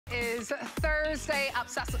is Thursday,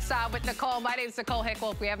 Obsessed with Style with Nicole. My name is Nicole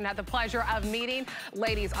Hickl. If we haven't had the pleasure of meeting,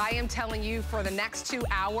 ladies, I am telling you for the next 2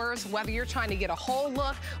 hours, whether you're trying to get a whole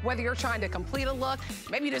look, whether you're trying to complete a look,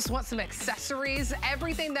 maybe you just want some accessories,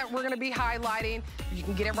 everything that we're gonna be highlighting, you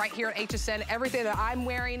can get it right here at HSN. Everything that I'm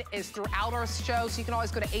wearing is throughout our show, so you can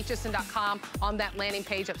always go to hsn.com on that landing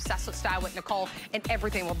page, Obsessed with Style with Nicole, and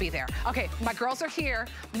everything will be there. Okay, my girls are here.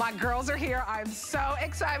 My girls are here. I'm so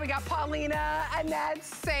excited. We got Paulina, Annette,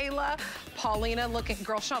 Sayla. Paulina looking,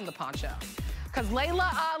 girl, show them the poncho. Because Layla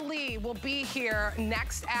Ali will be here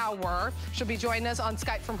next hour. She'll be joining us on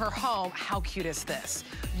Skype from her home. How cute is this?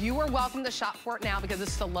 You are welcome to shop for it now because this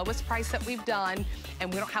is the lowest price that we've done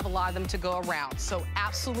and we don't have a lot of them to go around. So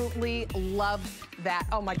absolutely love that.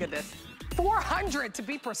 Oh my goodness. 400 to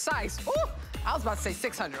be precise. Ooh, I was about to say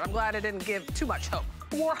 600. I'm glad I didn't give too much hope.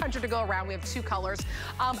 400 to go around. We have 2 colors.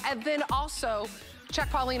 And then also, check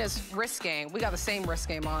Paulina's wrist game. We got the same wrist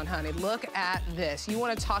game on, honey. Look at this. You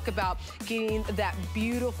want to talk about getting that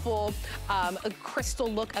beautiful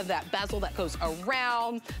crystal look of that bezel that goes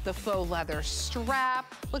around, the faux leather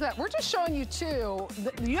strap. Look at that. We're just showing you 2.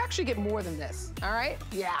 You actually get more than this, all right?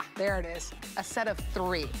 Yeah, there it is. A set of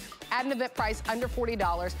 3. At an event price under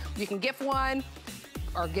 $40. You can gift 1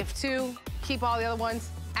 or gift 2. Keep all the other ones.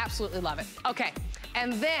 Absolutely love it. Okay,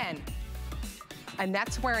 and then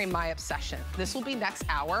Annette's wearing my obsession. This will be next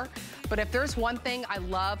hour, but if there's one thing I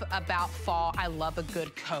love about fall, I love a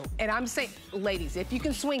good coat. And I'm saying, ladies, if you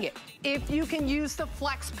can swing it, if you can use the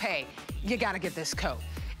flex pay, you gotta get this coat.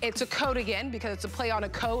 It's a coat again, because it's a play on a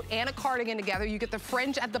coat and a cardigan together. You get the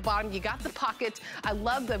fringe at the bottom, you got the pockets. I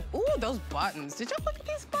love the, ooh, those buttons. Did y'all look at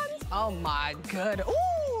these buttons? Oh my good,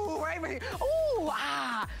 ooh, right here, ooh,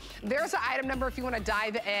 ah. There's the item number if you want to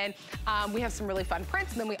dive in. We have some really fun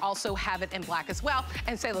prints, and then we also have it in black as well.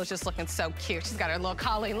 And Sayla's just looking so cute. She's got her little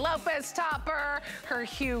Colleen Lopez topper, her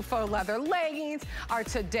Hue faux leather leggings, our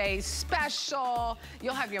today's special.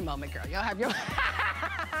 You'll have your moment, girl. You'll have your...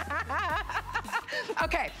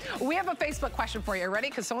 Okay, we have a Facebook question for you. Ready?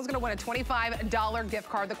 Because someone's going to win a $25 gift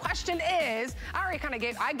card. The question is,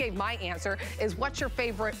 I gave my answer, is what's your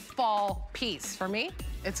favorite fall piece? For me,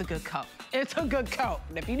 it's a good coat. It's a good coat.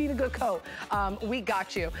 And if you need a good coat, we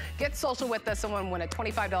got you. Get social with us. Someone win a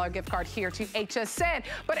 $25 gift card here to HSN.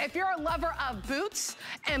 But if you're a lover of boots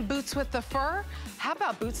and boots with the fur, how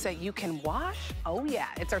about boots that you can wash? Oh yeah,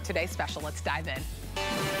 it's our today's special. Let's dive in.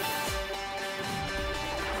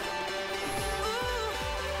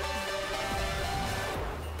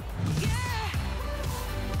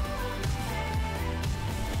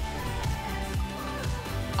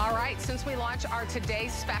 All right, since we launched our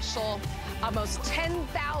today's special, almost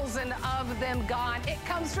 10,000 of them gone. It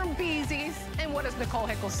comes from Beezy's. And what does Nicole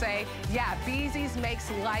Hickl say? Yeah, Beezy's makes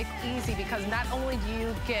life easy because not only do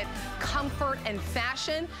you get comfort and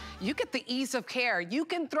fashion, you get the ease of care. You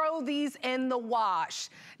can throw these in the wash.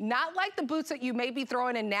 Not like the boots that you may be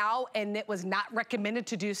throwing in now and it was not recommended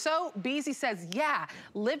to do so. Beezy says, yeah,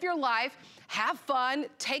 live your life. Have fun,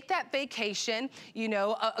 take that vacation, you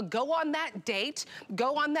know, go on that date,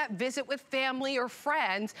 go on that visit with family or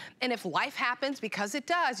friends, and if life happens, because it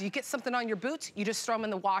does, you get something on your boots, you just throw them in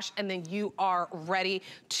the wash, and then you are ready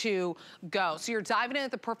to go. So you're diving in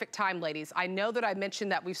at the perfect time, ladies. I know that I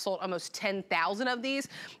mentioned that we've sold almost 10,000 of these,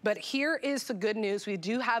 but here is the good news. We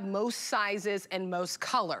do have most sizes and most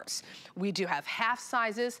colors. We do have half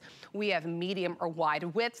sizes, we have medium or wide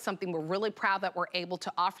width, something we're really proud that we're able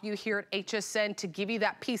to offer you here at HSN, to give you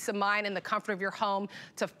that peace of mind in the comfort of your home,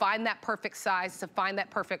 to find that perfect size, to find that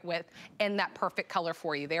perfect width, and that perfect color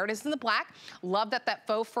for you. There it is in the black. Love that that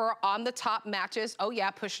faux fur on the top matches. Oh yeah,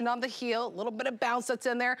 pushing on the heel, a little bit of bounce that's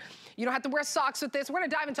in there. You don't have to wear socks with this. We're gonna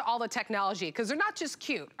dive into all the technology because they're not just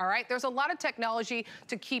cute, all right? There's a lot of technology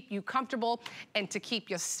to keep you comfortable and to keep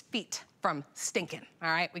your feet from stinking, all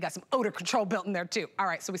right? We got some odor control built in there too. All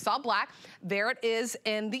right, so we saw black. There it is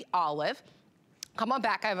in the olive. Come on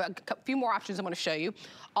back, I have a few more options I wanna show you.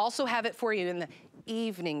 Also have it for you in the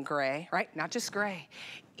evening gray, right? Not just gray,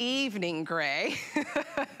 evening gray.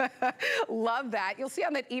 Love that. You'll see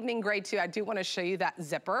on that evening gray too, I do wanna show you that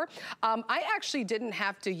zipper. I actually didn't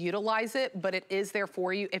have to utilize it, but it is there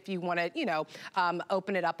for you if you wanna, you know,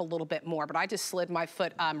 open it up a little bit more. But I just slid my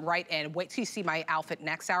foot right in. Wait till you see my outfit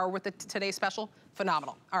next hour with the today's special.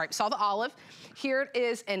 Phenomenal. All right, saw the olive. Here it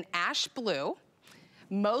is in ash blue.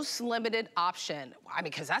 Most limited option. I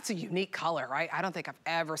mean, because that's a unique color, right? I don't think I've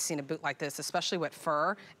ever seen a boot like this, especially with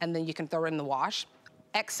fur, and then you can throw it in the wash.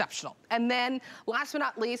 exceptional. And then last but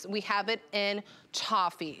not least, we have it in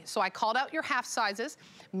toffee. So I called out your half sizes,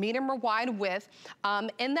 medium or wide width.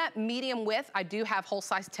 In that medium width, I do have whole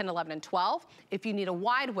size 10, 11, and 12. If you need a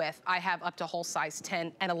wide width, I have up to whole size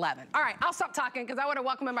 10 and 11. All right, I'll stop talking because I want to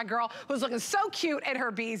welcome in my girl who's looking so cute in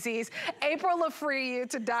her beezies, April LaFree,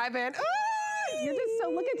 to dive in. Ooh, you're just so,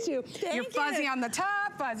 look at you. You're fuzzy on the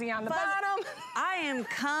top, fuzzy on the bottom. I am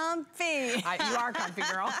comfy. You are comfy,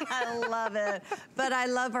 girl. I love it. But I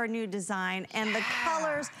love our new design and the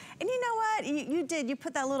colors. And you know what? You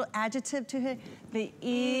put that little adjective to it, the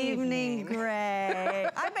evening gray.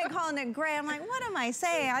 I've been calling it gray. I'm like, what am I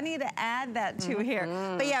saying? I need to add that to here.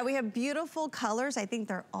 But yeah, we have beautiful colors. I think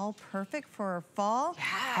they're all perfect for fall,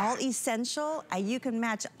 all essential. You can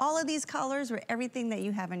match all of these colors with everything that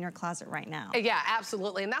you have in your closet right now. Yeah,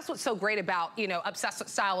 absolutely. And that's what's so great about, you know, Obsessed with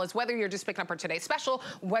Style is whether you're just picking up for today's special,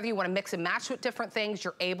 whether you want to mix and match with different things,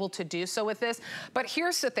 you're able to do so with this. But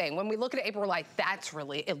here's the thing. When we look at April, we're like, that's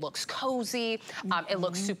really, it looks cozy. It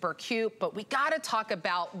looks super cute. But we got to talk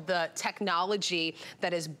about the technology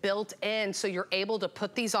that is built in so you're able to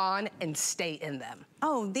put these on and stay in them.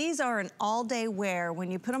 Oh, these are an all-day wear. When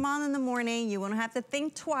you put them on in the morning, you won't have to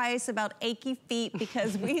think twice about achy feet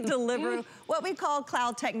because we deliver what we call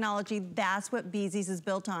cloud technology. That's what Beezy's is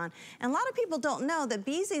built on. And a lot of people don't know that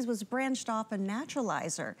Beezy's was branched off a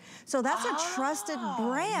naturalizer. So that's a trusted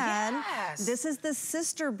brand. Yes. This is the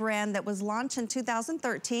sister brand that was launched in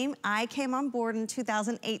 2013. I came on board in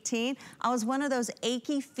 2018. I was one of those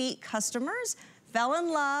achy feet customers. Fell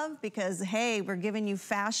in love because, hey, we're giving you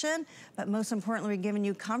fashion, but most importantly, we're giving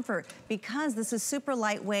you comfort because this is super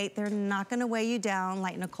lightweight. They're not gonna weigh you down,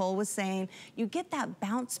 like Nicole was saying. You get that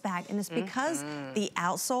bounce back, and it's because the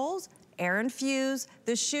outsoles, air infused,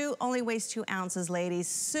 the shoe only weighs 2 ounces, ladies.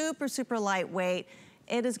 Super, super lightweight.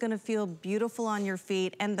 It is gonna feel beautiful on your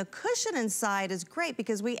feet. And the cushion inside is great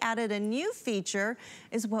because we added a new feature,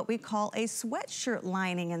 is what we call a sweatshirt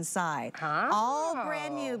lining inside. All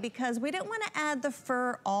brand new because we didn't wanna add the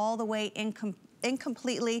fur all the way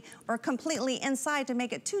incompletely or completely inside to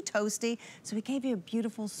make it too toasty. So we gave you a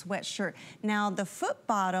beautiful sweatshirt. Now the foot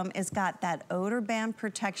bottom has got that odor band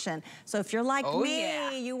protection. So if you're like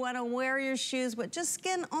me, you wanna wear your shoes with just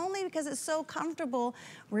skin only because it's so comfortable,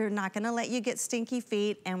 we're not gonna let you get stinky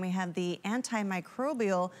feet, and we have the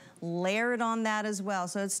antimicrobial layered on that as well.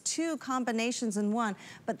 So it's 2 combinations in one,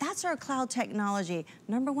 but that's our cloud technology.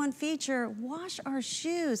 Number 1 feature, wash our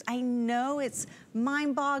shoes. I know it's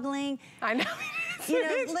mind-boggling. I know. You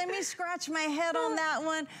know, let me scratch my head on that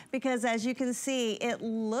one because as you can see, it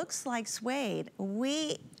looks like suede.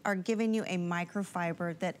 We are giving you a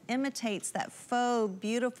microfiber that imitates that faux,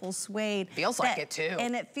 beautiful suede. Feels like it too.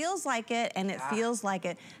 And it feels like it, and it feels like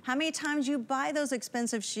it. How many times you buy those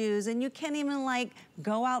expensive shoes and you can't even like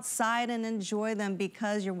go outside and enjoy them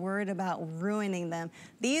because you're worried about ruining them?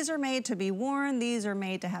 These are made to be worn. These are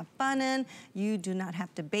made to have fun in. You do not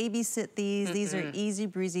have to babysit these. These are easy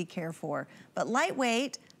breezy care for. But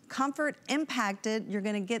lightweight, comfort impacted, you're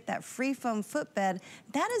gonna get that free foam footbed.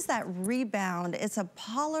 That is that rebound. It's a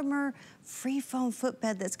polymer free foam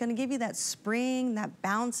footbed that's gonna give you that spring, that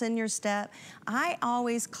bounce in your step. I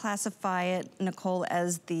always classify it, Nicole,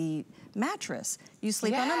 as the mattress. You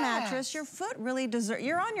sleep on a mattress, your foot really deserves,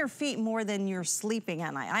 you're on your feet more than you're sleeping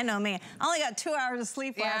at night. I know me, I only got 2 hours of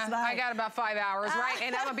sleep last night. I got about 5 hours, right?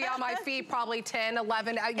 And I'm gonna be on my feet probably 10,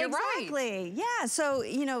 11, you're right. Exactly, yeah, so,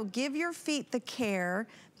 you know, give your feet the care.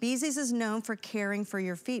 Beezy's is known for caring for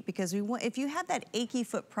your feet because we want, if you have that achy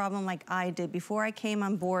foot problem like I did before I came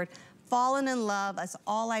on board, fallen in love, that's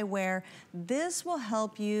all I wear. This will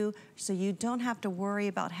help you so you don't have to worry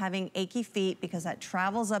about having achy feet because that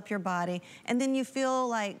travels up your body and then you feel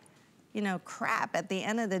like, you know, crap at the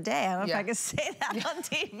end of the day. I don't know if I can say that on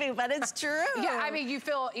TV, but it's true. Yeah, I mean, you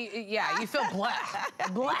feel, you feel blah,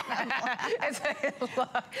 blah.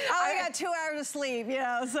 I got 2 hours of sleep, you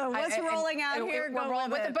know, so what's rolling out here, go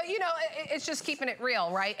rolling with it. But you know, it's just keeping it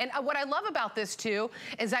real, right? And what I love about this too,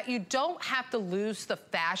 is that you don't have to lose the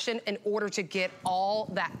fashion in order to get all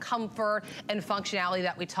that comfort and functionality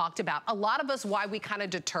that we talked about. A lot of us, why we kind of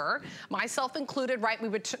deter, myself included, right? We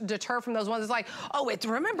would deter from those ones. It's like, oh,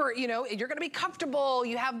 remember, you know, you're gonna be comfortable,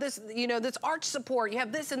 you have this, you know, this arch support, you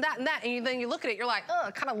have this and that, and then you look at it, you're like, oh,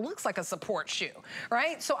 it kind of looks like a support shoe,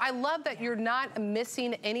 right? So I love that you're not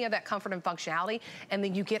missing any of that comfort and functionality, and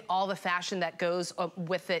then you get all the fashion that goes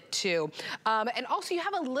with it too. And also you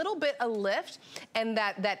have a little bit of lift, and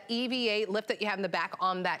that EVA lift that you have in the back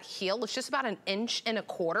on that heel, it's just about 1.25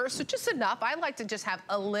 inches, so just enough. I like to just have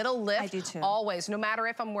a little lift. I do too. Always, no matter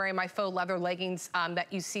if I'm wearing my faux leather leggings that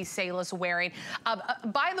you see Sayla's wearing.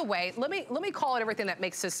 By the way, way, let me call it everything that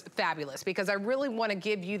makes this fabulous, because I really want to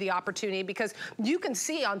give you the opportunity, because you can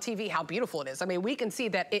see on TV how beautiful it is. I mean, we can see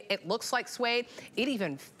that it looks like suede. It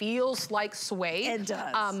even feels like suede. It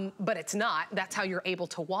does. But it's not. That's how you're able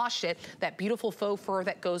to wash it. That beautiful faux fur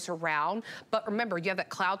that goes around. But remember, you have that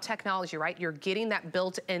cloud technology, right? You're getting that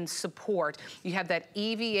built-in support. You have that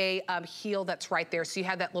EVA heel that's right there. So you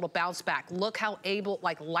have that little bounce back. Look how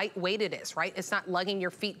lightweight it is, right? It's not lugging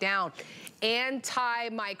your feet down.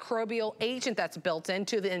 Antimicrobial agent that's built in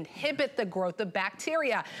to inhibit the growth of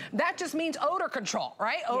bacteria. That just means odor control,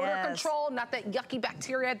 right? Odor control, not that yucky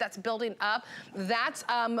bacteria that's building up. That's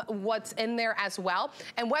what's in there as well.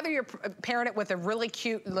 And whether you're pairing it with a really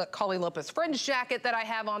cute Collie Lopez fringe jacket that I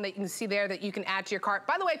have on that you can see there that you can add to your cart.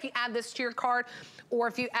 By the way, if you add this to your cart, or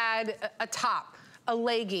if you add a top, a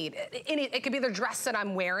legging, it could be the dress that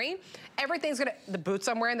I'm wearing. Everything's gonna, the boots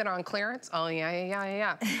I'm wearing that are on clearance, oh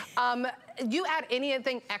yeah. You add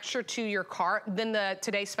anything extra to your cart, then the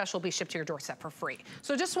today's special will be shipped to your doorstep for free.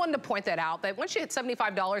 So just wanted to point that out, that once you hit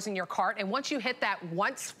 $75 in your cart, and once you hit that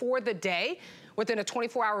once for the day, within a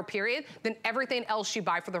 24-hour period, then everything else you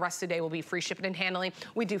buy for the rest of the day will be free shipping and handling.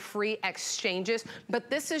 We do free exchanges, but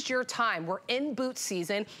this is your time. We're in boot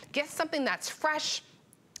season. Get something that's fresh,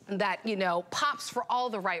 that, you know, pops for all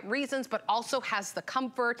the right reasons, but also has the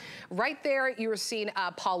comfort. Right there, you're seeing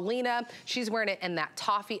Paulina. She's wearing it in that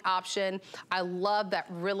toffee option. I love that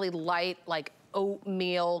really light, like,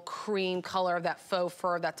 oatmeal cream color of that faux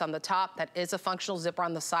fur that's on the top. That is a functional zipper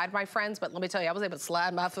on the side, my friends, but let me tell you, I was able to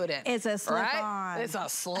slide my foot in. It's a slip-on. It's a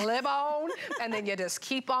slip-on, and then you just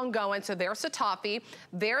keep on going. So there's the toffee.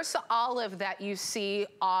 There's the olive that you see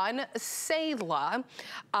on Sayla.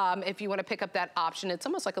 If you want to pick up that option, it's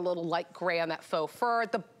almost like a little light gray on that faux fur.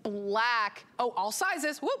 The black, oh, all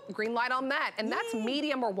sizes, whoop, green light on that. And that's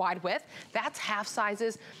medium or wide width. That's half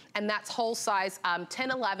sizes, and that's whole size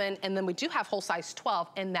 10, 11, and then we do have whole size 12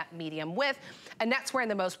 in that medium width. And that's wearing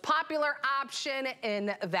the most popular option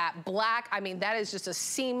in that black. I mean, that is just a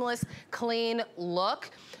seamless, clean look.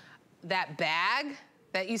 That bag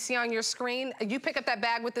that you see on your screen, you pick up that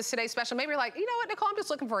bag with this Today Special. Maybe you're like, you know what, Nicole, I'm just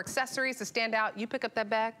looking for accessories to stand out. You pick up that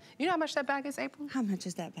bag. You know how much that bag is, April? How much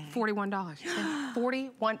is that bag? $41.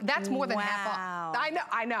 41. That's more than half off.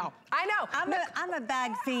 I know. I'm a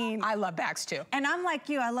bag fiend. I love bags too. And I'm like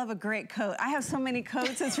you, I love a great coat. I have so many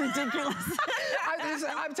coats, it's ridiculous.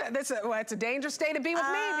 It's a dangerous day to be with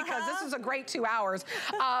me, because this is a great 2 hours.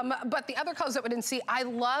 But the other colors that we didn't see, I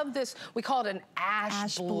love this, we call it an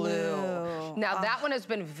ash blue. Now that one has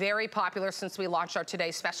been very popular since we launched our Today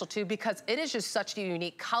Special too, because it is just such a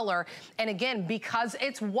unique color. And again, because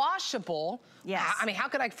it's washable, I mean, how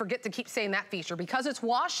could I forget to keep saying that feature? Because it's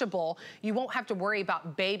washable, you won't have to worry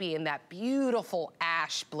about baby in that beautiful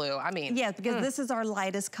ash blue. I mean, because this is our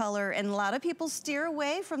lightest color, and a lot of people steer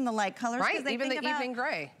away from the light colors. Right, even the evening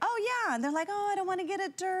gray. Oh yeah, and they're like, oh, I don't want to get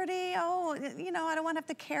it dirty. Oh, you know, I don't want to have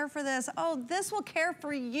to care for this. Oh, this will care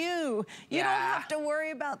for you. You don't have to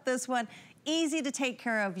worry about this one. Easy to take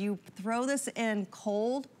care of. You throw this in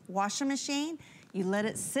cold washing machine, you let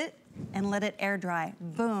it sit and let it air dry.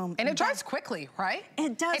 Boom. And it dries quickly, right?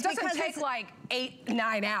 It does. It doesn't take like 8,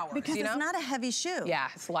 9 hours, because it's not a heavy shoe. Yeah,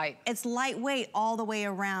 it's light. It's lightweight all the way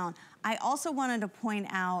around. I also wanted to point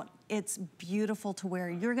out, it's beautiful to wear.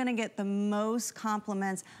 You're gonna get the most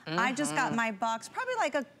compliments. I just got my box probably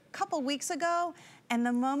like a couple weeks ago, and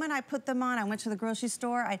the moment I put them on, I went to the grocery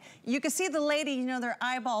store. You could see the lady, you know, their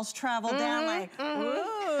eyeballs travel down like,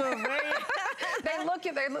 ooh. They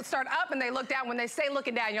start up and they look down. When they say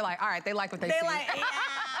looking down, you're like, all right, they like what they see. Like,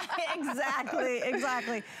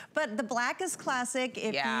 exactly. But the black is classic.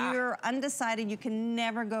 If you're undecided, you can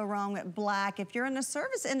never go wrong with black. If you're in the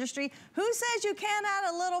service industry, who says you can't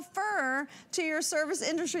add a little fur to your service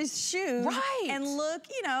industry's shoes? Right. And look,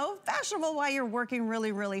 you know, fashionable while you're working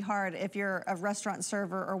really, really hard if you're a restaurant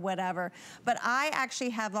server or whatever. But I actually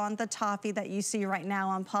have on the toffee that you see right now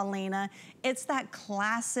on Paulina. It's that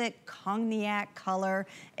classic cognac color.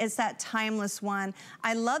 It's that timeless one.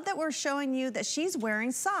 I love that we're showing you that she's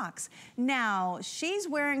wearing socks. Now, she's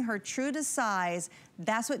wearing her true to size.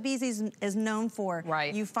 That's what Beezy's is known for.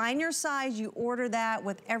 Right. You find your size, you order that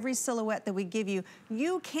with every silhouette that we give you.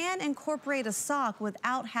 You can incorporate a sock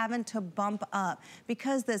without having to bump up,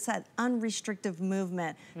 because there's that unrestricted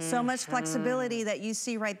movement. So much flexibility that you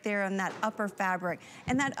see right there on that upper fabric.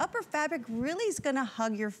 And that upper fabric really is gonna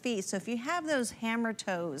hug your feet. So if you have those hammer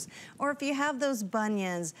toes, or if you have those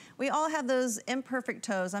bunions, we all have those imperfect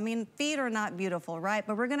toes. I mean, feet are not beautiful, right?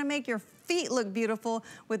 But we're gonna make your feet look beautiful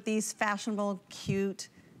with these fashionable, cute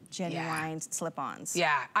genuine slip-ons.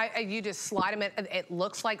 Yeah, you just slide them in. It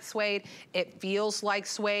looks like suede, it feels like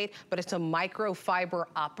suede, but it's a microfiber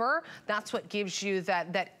upper. That's what gives you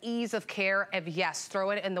that ease of care of, yes,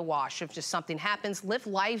 throw it in the wash if just something happens. Live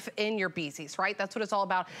life in your beezies, right? That's what it's all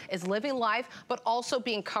about, is living life, but also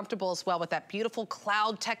being comfortable as well with that beautiful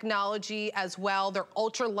cloud technology as well. They're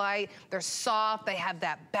ultra light, they're soft, they have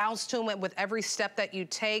that bounce to them with every step that you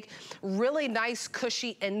take. Really nice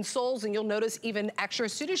cushy insoles, and you'll notice even extra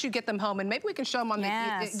as soon as you get them home, and maybe we can show them on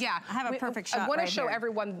yes. the, yeah. I have a perfect shot. I want right to show here.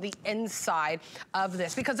 everyone the inside of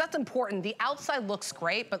this, because that's important. The outside looks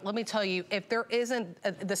great, but let me tell you, if there isn't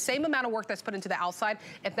the same amount of work that's put into the outside,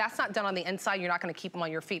 if that's not done on the inside, you're not going to keep them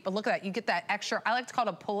on your feet. But look at that, you get that extra, I like to call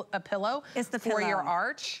it a pillow. It's the for pillow. Your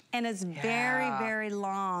arch. And it's very, very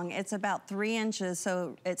long. It's about 3 inches,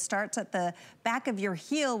 so it starts at the back of your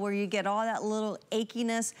heel where you get all that little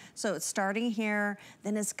achiness. So it's starting here,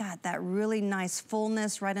 then it's got that really nice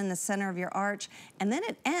fullness right in the center of your arch, and then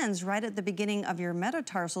it ends right at the beginning of your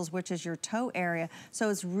metatarsals, which is your toe area. So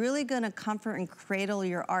it's really gonna comfort and cradle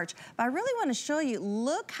your arch. But I really wanna show you,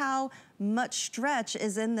 look how much stretch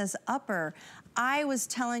is in this upper. I was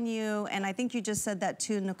telling you, and I think you just said that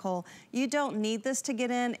too, Nicole, you don't need this to get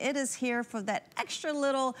in. It is here for that extra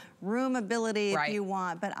little room ability if you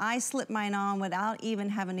want, but I slip mine on without even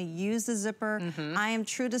having to use the zipper. I am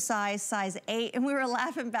true to size 8, and we were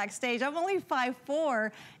laughing backstage. I'm only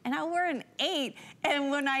 5'4", and I wear an 8, and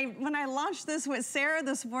when I launched this with Sarah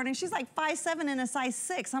this morning, she's like 5'7" and a size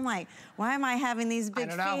 6. I'm like, why am I having these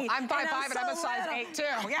big feet? I don't know. I'm 5'5" and I'm a size little. 8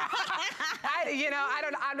 too. Yeah.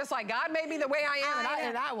 I'm just like, God made me the way I am,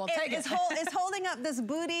 and I will take it. It's holding up this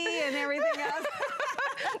booty and everything else.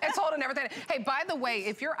 It's holding everything. Hey, by the way,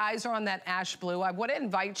 if your eyes are on that ash blue, I would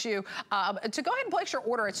invite you to go ahead and place your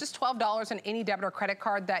order. It's just $12 on any debit or credit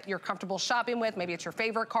card that you're comfortable shopping with. Maybe it's your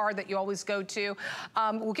favorite card that you always go to.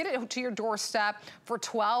 We'll get it to your doorstep for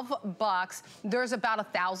 $12. There's about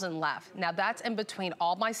 1,000 left. Now, that's in between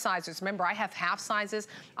all my sizes. Remember, I have half sizes.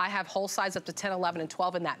 I have whole size up to 10, 11, and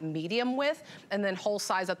 12 in that medium width, and then whole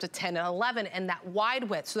size up to 10 and 11 in that wide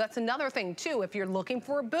width. So that's another thing, too. If you're looking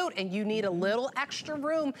for a boot and you need a little extra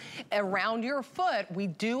room around your foot, we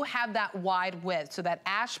do have that wide width. So that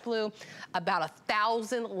ash blue, about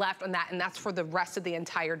 1,000 left on that, and that's for the rest of the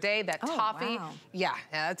entire day. That toffee, yeah,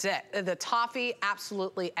 that's it. The toffee,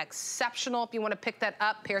 absolutely exceptional. If you want to pick that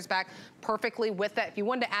up, pairs back perfectly with that. If you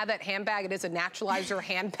wanted to add that handbag, it is a naturalizer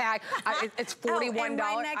handbag. It's $41. And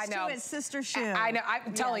right next I know. to it, sister shoe. I know.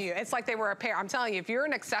 I'm telling you, it's like they were a pair. I'm telling you, if you're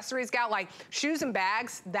an accessories gal, like shoes and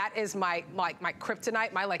bags, that is my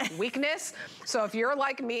kryptonite, my weakness. So if you're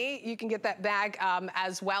like me, you can get that bag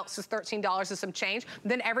as well. It's just $13 and some change.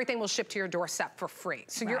 Then everything will ship to your doorstep for free.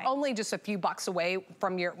 So you're only just a few bucks away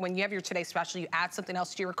from when you have your Today Special, you add something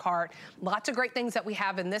else to your cart. Lots of great things that we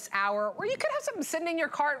have in this hour, or you could have something sitting in your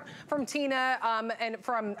cart from Tina and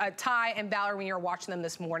from Ty and Valerie when you were watching them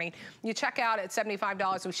this morning. You check out at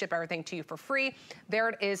 $75, we ship everything to you for free. There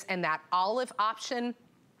it is in that olive option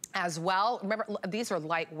as well. Remember, these are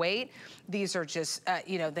lightweight. These are just,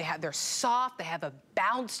 they're soft. They have a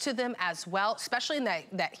bounce to them as well, especially in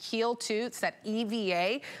that heel too. It's that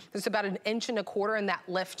EVA. There's about 1.25 inches in that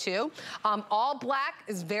lift too. All black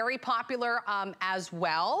is very popular as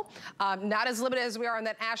well. Not as limited as we are on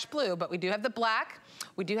that ash blue, but we do have the black.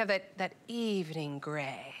 We do have that evening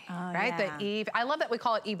gray, right? Yeah. I love that we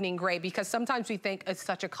call it evening gray, because sometimes we think it's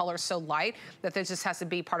such a color so light that this just has to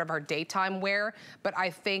be part of our daytime wear. But I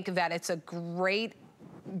think that it's a great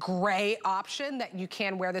gray option that you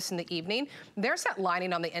can wear this in the evening. There's that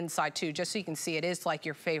lining on the inside too, just so you can see it is like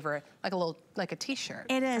your favorite, like a t-shirt.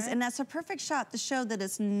 It is, and that's a perfect shot to show that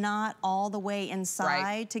it's not all the way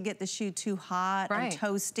inside to get the shoe too hot and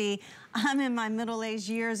toasty. I'm in my middle-aged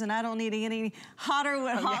years and I don't need any hotter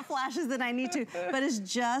with hot flashes than I need to, but it's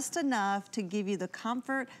just enough to give you the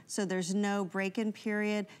comfort so there's no break-in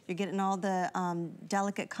period. You're getting all the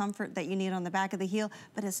delicate comfort that you need on the back of the heel,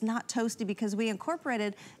 but it's not toasty because we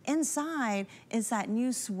incorporated inside is that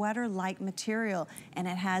new sweater-like material, and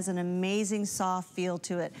it has an amazing soft feel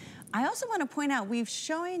to it. I also want to point out, we've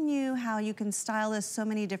shown you how you can style this so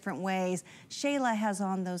many different ways. Shayla has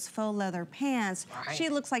on those faux leather pants. She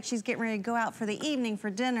looks like she's getting ready to go out for the evening for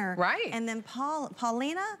dinner. And then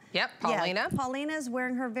Paulina? Yep, Paulina. Yeah, Paulina's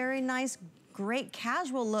wearing her very nice, great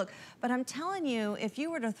casual look. But I'm telling you, if you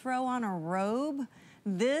were to throw on a robe,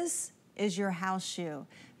 this is your house shoe.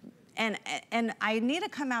 And I need to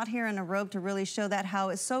come out here in a robe to really show that how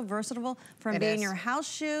it's so versatile from being your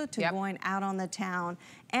house shoe to going out on the town.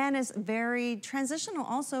 And it's very transitional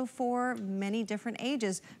also for many different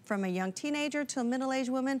ages, from a young teenager to a middle-aged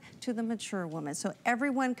woman to the mature woman. So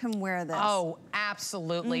everyone can wear this. Oh,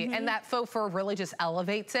 absolutely. And that faux fur really just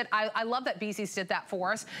elevates it. I love that BC's did that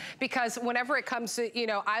for us, because whenever it comes to, you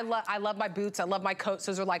know, I love my boots, I love my coats.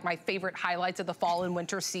 Those are like my favorite highlights of the fall and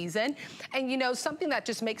winter season. And you know, something that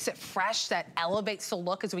just makes it fresh, that elevates the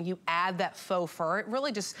look, is when you add that faux fur. It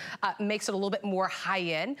really just makes it a little bit more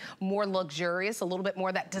high-end, more luxurious, a little bit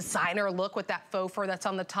more that designer look with that faux fur that's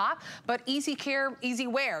on the top, but easy care, easy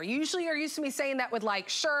wear. Usually you're used to me saying that with like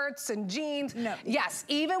shirts and jeans. No. Yes,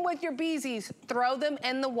 even with your Beezies, throw them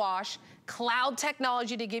in the wash. Cloud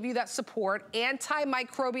technology to give you that support,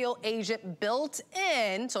 antimicrobial agent built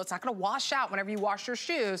in, so it's not gonna wash out whenever you wash your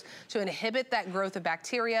shoes, to inhibit that growth of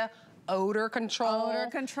bacteria. Odor control. Odor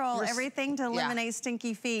control, everything to eliminate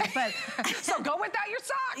stinky feet. But so go without your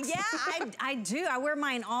socks. Yeah, I do. I wear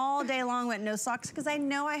mine all day long with no socks, because I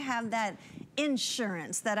know I have that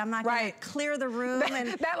insurance that I'm not gonna clear the room.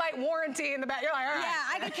 That like warranty in the back, you're like, all right.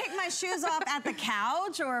 Yeah, I can kick my shoes off at the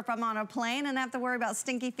couch, or if I'm on a plane and have to worry about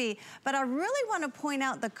stinky feet. But I really wanna point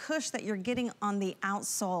out the cush that you're getting on the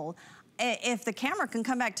outsole. If the camera can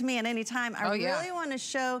come back to me at any time, I really wanna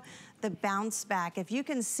show the bounce back. If you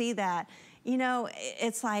can see that, you know,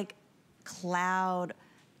 it's like cloud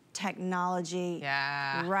technology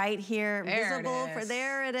right here, visible for,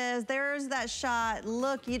 there it is, there's that shot.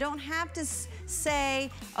 Look, you don't have to say,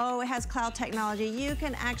 oh, it has cloud technology. You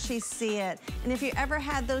can actually see it. And if you ever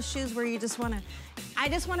had those shoes where you just wanna, I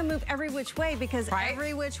just wanna move every which way, because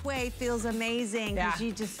every which way feels amazing, because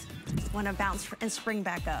you just wanna bounce and spring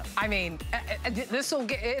back up. I mean, this will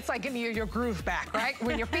get, it's like giving you your groove back, right?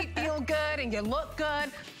 When your feet feel good and you look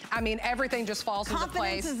good, I mean, everything just falls into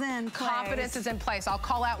place. Confidence is in place. Confidence is in place. I'll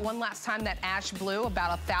call out one last time that ash blue, about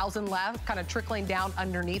 1,000 left, kind of trickling down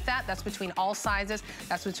underneath that. That's between all sizes.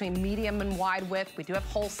 That's between medium and wide width. We do have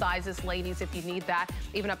whole sizes, ladies, if you need that,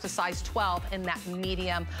 even up to size 12 in that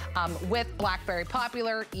medium width. Black, very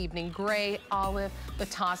popular, evening gray, olive, the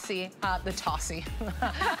tossy.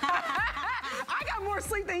 I got more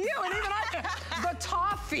sleep than you, and even the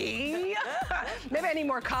toffee. Maybe I need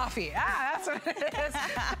more coffee. That's what it is.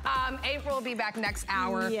 April will be back next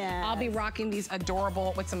hour. I'll be rocking these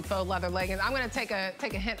adorable with some faux leather leggings. I'm gonna take a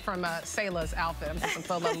hint from Sayla's outfit. I'm putting some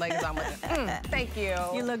faux leather leggings on with it. Thank you.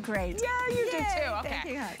 You look great. Yeah, you do too.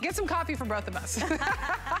 Okay, get some coffee for both of us.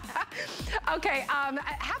 Okay,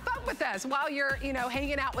 have fun with us while you're, you know,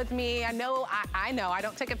 hanging out with me. I know I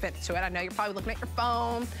don't take offense to it. I know you're probably looking at your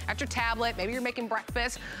phone, at your tablet. Maybe you're making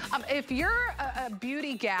breakfast. If you're a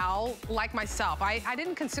beauty gal like myself, I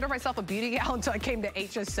didn't consider myself a beauty gal until I came to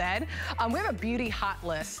HSN. We have a beauty hot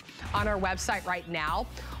list on our website right now.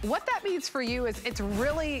 What that means for you is it's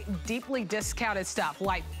really deeply discounted stuff,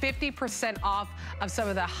 like 50% off of some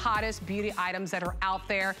of the hottest beauty items that are out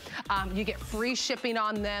there. You get free shipping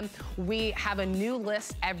on them. We have a new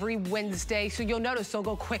list every Wednesday, so you'll notice they'll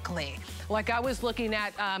go quickly. Like I was looking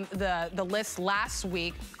at the list last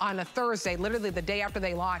week on a Thursday, literally the day after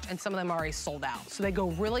they launch, and some of them are already sold out. So they go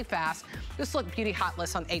really fast. Just look Beauty Hot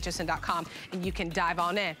List on hsn.com and you can dive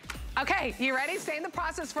on in. Okay, you ready? Stay in the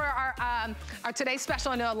process for our today's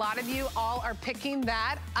special. I know a lot of you all are picking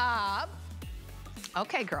that up.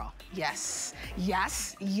 Okay, girl. Yes,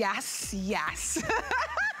 yes, yes, yes.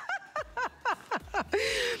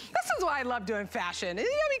 This is why I love doing fashion. I mean,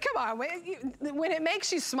 come on, when it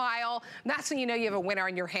makes you smile, that's when you know you have a winner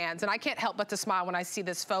in your hands. And I can't help but to smile when I see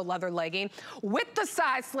this faux leather legging with the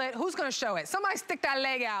side slit. Who's gonna show it? Somebody stick that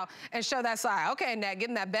leg out and show that side. Okay, Annette, give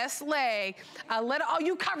them that best leg. Oh,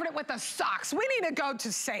 you covered it with the socks. We need to go to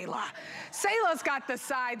Sayla. Sayla's got the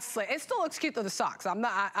side slit. It still looks cute through the socks. I'm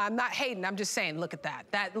not hating, I'm just saying, look at that.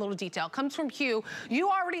 That little detail comes from Hue. You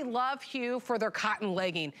already love Hue for their cotton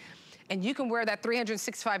legging. And you can wear that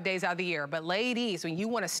 365 days out of the year. But ladies, when you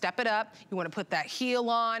want to step it up, you want to put that heel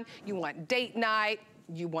on, you want date night,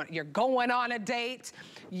 you're going on a date,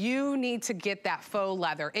 you need to get that faux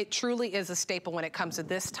leather. It truly is a staple when it comes to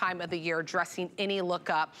this time of the year, dressing any look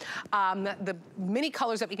up. The many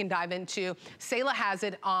colors that we can dive into, Sayla has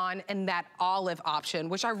it on in that olive option,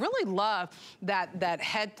 which I really love,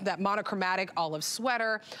 that monochromatic olive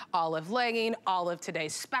sweater, olive legging, olive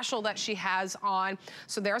today's special that she has on.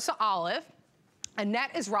 So there's the olive.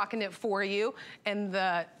 Annette is rocking it for you. And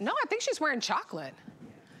no, I think she's wearing chocolate.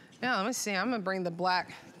 Yeah, let me see. I'm gonna bring the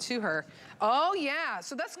black to her. Oh yeah,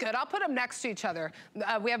 so that's good. I'll put them next to each other.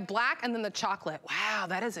 We have black and then the chocolate. Wow,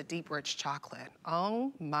 that is a deep, rich chocolate.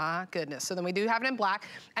 Oh my goodness. So then we do have it in black.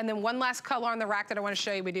 And then one last color on the rack that I wanna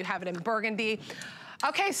show you, we do have it in burgundy.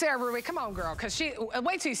 Okay, Sarah Ruby, come on, girl, because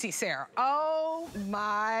wait till you see Sarah. Oh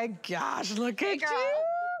my gosh, look at you.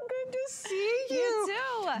 Good to see you. You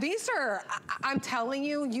too. These are, I'm telling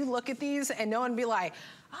you, you look at these and no one be like,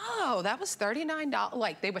 oh, that was $39.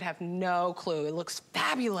 Like, they would have no clue. It looks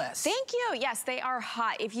fabulous. Thank you. Yes, they are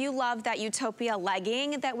hot. If you love that Utopia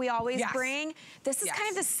legging that we always bring, this is kind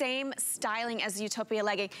of the same styling as Utopia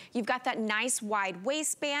legging. You've got that nice wide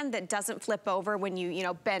waistband that doesn't flip over when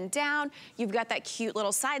you bend down. You've got that cute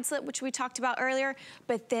little side slit, which we talked about earlier.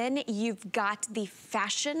 But then you've got the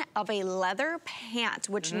fashion of a leather pant,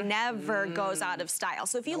 which never goes out of style.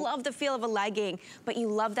 So if you love the feel of a legging, but you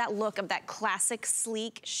love that look of that classic,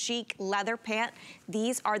 sleek, chic leather pant,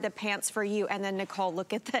 these are the pants for you. And then Nicole,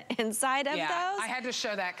 look at the inside of those. I had to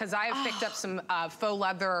show that because I have picked up some faux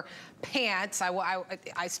leather pants.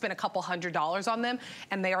 I spent a couple $100s on them,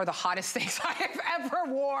 and they are the hottest things I have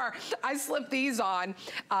ever wore. I slipped these on,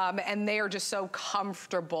 and they are just so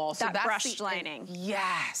comfortable. So that brushed lining.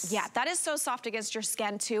 Yes. Yeah, that is so soft against your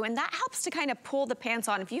skin too, and that helps to kind of pull the pants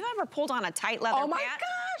on. If you've ever pulled on a tight leather pant,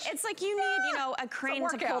 gosh, it's like you need, a crane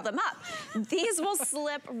to pull them up. These will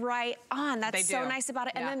slip right on. That's so nice about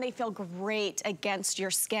it. And then they feel great against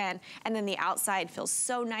your skin. And then the outside feels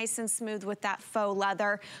so nice and smooth with that faux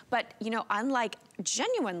leather. But, unlike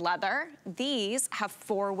genuine leather, these have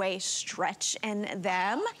 4-way stretch in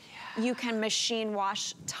them. You can machine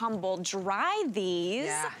wash, tumble, dry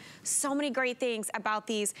these. So many great things about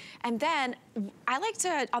these. And then I like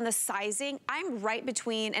to, on the sizing, I'm right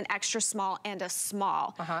between an extra small and a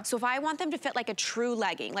small. So if I want them to fit like a true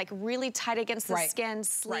legging, like really tight against the skin,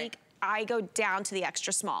 sleek, I go down to the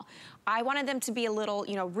extra small. I wanted them to be a little,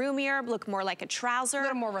 roomier, look more like a trouser. A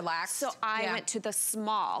little more relaxed. So I went to the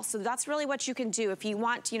small. So that's really what you can do. If you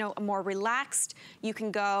want, a more relaxed, you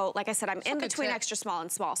can go, like I said, I'm in between extra small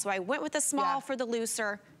and small. So I went with the small for the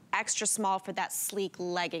looser, extra small for that sleek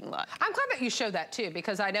legging look. I'm glad that you showed that too,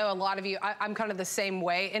 because I know a lot of you, I'm kind of the same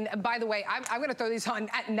way. And by the way, I'm gonna throw these on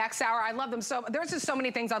at next hour. I love them so, there's just so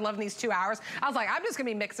many things I love in these 2 hours. I was like, I'm just gonna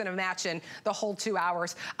be mixing and matching the whole 2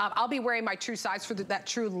 hours. I'll be wearing my true size for that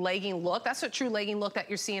true legging look. That's a true legging look that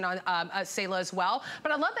you're seeing on Selah as well.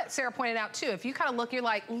 But I love that Sarah pointed out too. If you kind of look, you're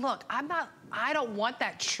like, look, I don't want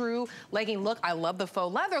that true legging look. I love the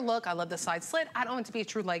faux leather look. I love the side slit. I don't want it to be a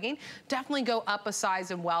true legging. Definitely go up a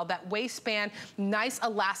size and well. That waistband, nice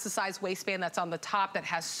elasticized waistband that's on the top that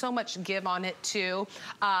has so much give on it too.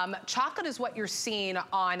 Chocolate is what you're seeing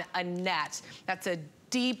on Annette. That's a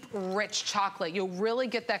deep, rich chocolate. You'll really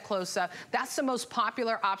get that close up. That's the most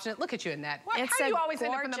popular option. Look at you, Annette. How do you always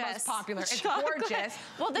end up in the most popular? It's gorgeous.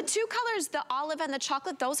 Well, the two colors, the olive and the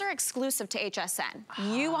chocolate, those are exclusive to HSN.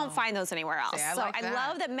 You won't find those anywhere else. See, so I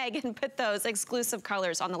love that Megan put those exclusive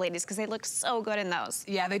colors on the ladies because they look so good in those.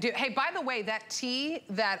 Yeah, they do. Hey, by the way, that tee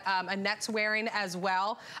that Annette's wearing as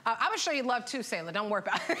well, I'm gonna show you love too, Selah. Don't worry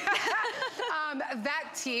about it. That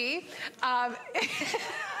tee,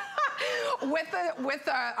 with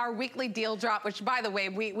our weekly deal drop, which by the way,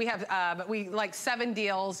 we have like 7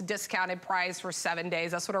 deals, discounted price for 7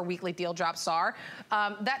 days. That's what our weekly deal drops are.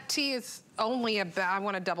 That tee is only about, I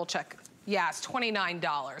want to double check. Yeah, it's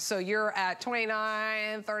 $29. So you're at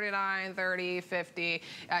 $29, $39, $30, $50.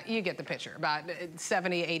 You get the picture, about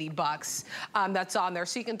 70, 80 bucks that's on there.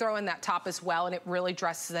 So you can throw in that top as well, and it really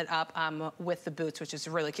dresses it up with the boots, which is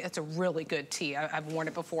really, it's a really good tee. I've worn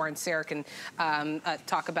it before, and Sarah can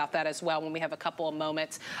talk about that as well when we have a couple of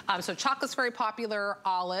moments. So chocolate's very popular,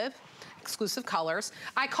 olive. Exclusive colors.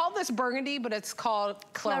 I call this burgundy, but it's called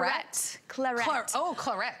claret. Claret.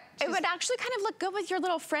 Claret. It would actually kind of look good with your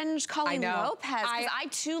little fringe Colleen Lopez, because I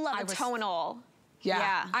too love a tonal.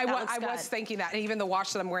 Yeah, I was thinking that. And even the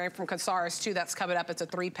watch that I'm wearing from Casares too, that's coming up, it's a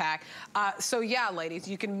 3-pack. So yeah, ladies,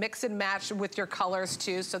 you can mix and match with your colors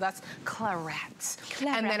too. So that's claret.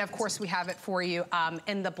 And then of course we have it for you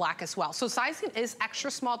in the black as well. So sizing is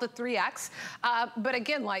extra small to 3X. But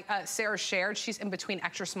again, like Sarah shared, she's in between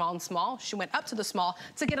extra small and small. She went up to the small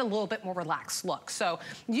to get a little bit more relaxed look. So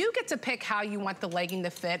you get to pick how you want the legging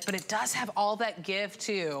to fit, but it does have all that give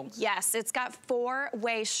too. Yes, it's got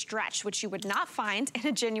 4-way stretch, which you would not find designed in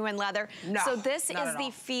a genuine leather. No, so this is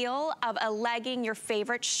the feel of a legging, your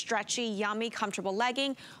favorite stretchy, yummy, comfortable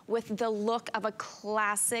legging with the look of a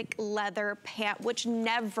classic leather pant, which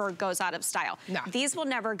never goes out of style. No. These will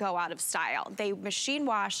never go out of style. They machine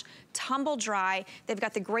wash, tumble dry. They've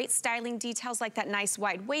got the great styling details like that nice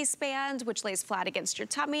wide waistband, which lays flat against your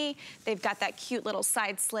tummy. They've got that cute little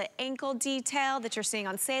side slit ankle detail that you're seeing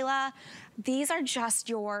on Selah. These are just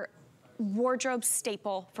your wardrobe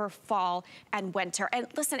staple for fall and winter. And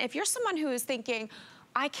listen, if you're someone who is thinking,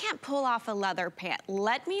 I can't pull off a leather pant.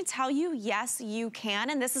 Let me tell you, yes, you can.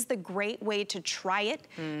 And this is the great way to try it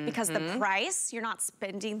because the price, you're not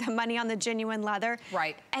spending the money on the genuine leather.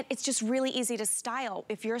 Right. And it's just really easy to style.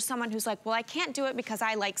 If you're someone who's like, well, I can't do it because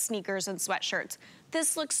I like sneakers and sweatshirts.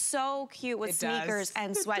 This looks so cute with sneakers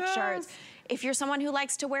and sweatshirts. If you're someone who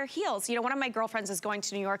likes to wear heels, you know, one of my girlfriends is going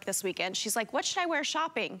to New York this weekend. She's like, what should I wear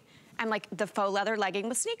shopping? I'm like, the faux leather legging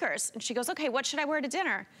with sneakers. And she goes, okay, what should I wear to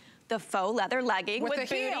dinner? The faux leather legging with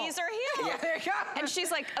booties or heels. Yeah, there you go. And she's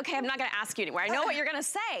like, okay, I'm not gonna ask you anywhere. I know what you're gonna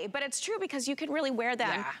say, but it's true because you can really wear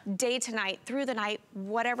them day to night, through the night,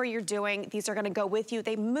 whatever you're doing. These are gonna go with you.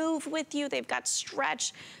 They move with you. They've got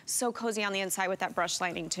stretch. So cozy on the inside with that brush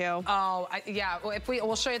lining too. Oh, yeah,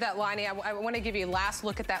 we'll show you that lining. I wanna give you a last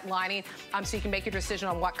look at that lining so you can make your decision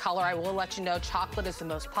on what color. I will let you know chocolate is the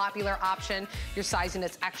most popular option. Your sizing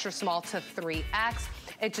is extra small to 3X.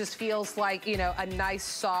 It just feels like, you know, a nice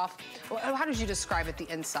soft, how did you describe it, the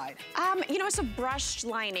inside? You know, it's a brushed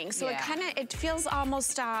lining, so it feels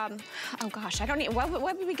almost, oh gosh, I don't know, what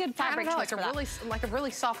would be good fabric choice for that? Like a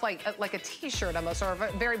really soft, like a t-shirt almost, or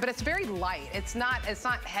but it's very light. It's not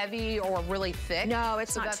heavy or really thick. No,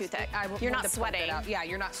 it's not too thick. You're not sweating. Yeah,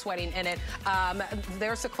 you're not sweating in it.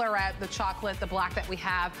 There's the claret, the chocolate, the black that we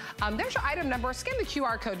have. There's your item number. Scan the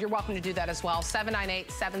QR code. You're welcome to do that as well.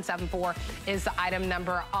 798-774 is the item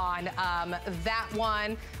number on that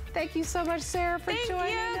one. Thank you so much, Sarah, for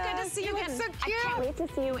joining us. Thank you. Good to see you again. So cute. I can't wait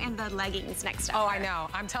to see you in the leggings next time. Oh, I know.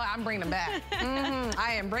 I'm bringing them back.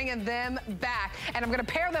 I am bringing them back. And I'm going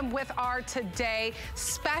to pair them with our today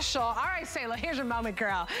special. All right, Selah, here's your moment,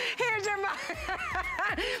 girl. Here's your moment.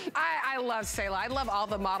 I love Selah. I love all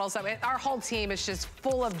the models. I mean, our whole team is just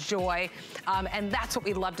full of joy. And that's what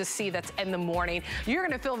we love to see that's in the morning. You're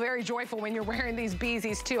going to feel very joyful when you're wearing these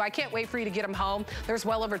beezies, too. I can't wait for you to get them home. There's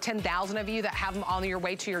well over 10,000 of you that have them on your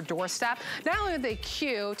way to your doorstep. Not only are they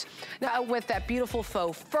cute with that beautiful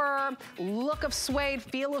faux fur, look of suede,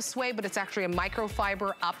 feel of suede, but it's actually a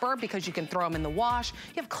microfiber upper because you can throw them in the wash.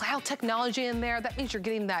 You have cloud technology in there. That means you're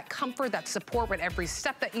getting that comfort, that support with every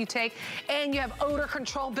step that you take, and you have odor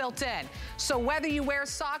control built in. So whether you wear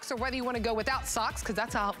socks or whether you want to go without socks, because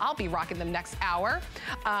that's how I'll be rocking them next hour,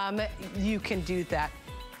 you can do that.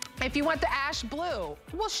 If you want the ash blue,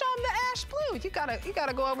 well, show them the ash blue. You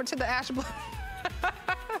gotta go over to the ash blue.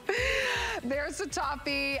 There's the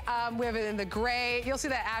toffee. We have it in the gray. You'll see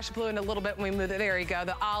that ash blue in a little bit when we move it. There you go,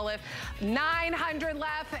 the olive. 900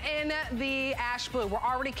 left in the ash blue. We're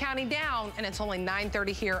already counting down, and it's only 9:30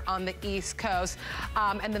 here on the East Coast.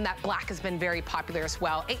 And then that black has been very popular as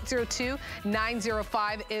well.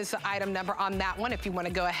 802-905 is the item number on that one if you want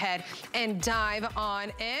to go ahead and dive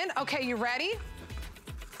on in. Okay, you ready?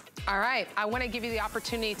 All right, I want to give you the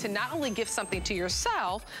opportunity to not only gift something to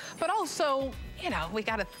yourself, but also, you know, we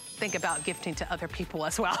got to think about gifting to other people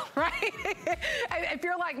as well, right? If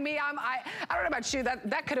you're like me, I don't know about you,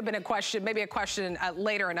 that could have been a question, maybe a question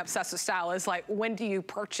later in Obsessive Style is like, when do you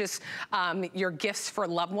purchase your gifts for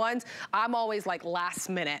loved ones? I'm always like last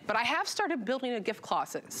minute, but I have started building a gift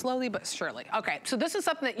closet, slowly but surely. Okay, so this is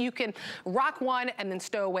something that you can rock one and then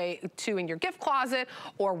stow away two in your gift closet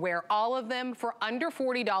or wear all of them for under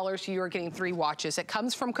 $40. You're getting 3 watches. It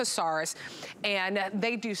comes from Casares, and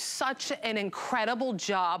they do such an incredible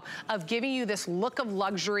job of giving you this look of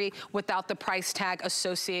luxury without the price tag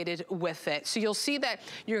associated with it. So you'll see that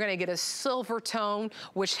you're gonna get a silver tone,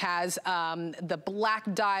 which has the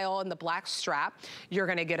black dial and the black strap. You're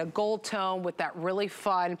gonna get a gold tone with that really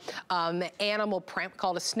fun animal print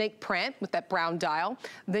called a snake print with that brown dial.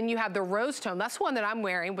 Then you have the rose tone. That's one that I'm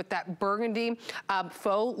wearing with that burgundy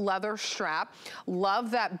faux leather strap.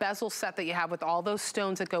 Love that bezel set that you have with all those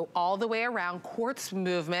stones that go all the way around, quartz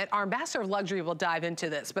movement. Our Master of Luxury will dive into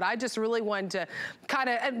this, but I just really wanted to kind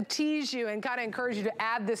of tease you and kind of encourage you to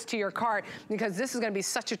add this to your cart because this is going to be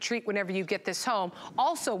such a treat whenever you get this home.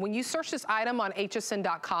 Also, when you search this item on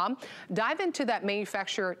hsn.com, dive into that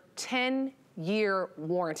manufacturer 10-year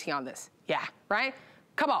warranty on this. Yeah, right?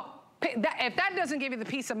 Come on. If that doesn't give you the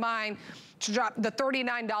peace of mind to drop the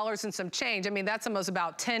 $39 and some change, I mean, that's almost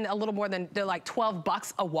about a little more than like 12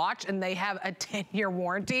 bucks a watch, and they have a 10-year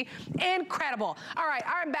warranty. Incredible. All right,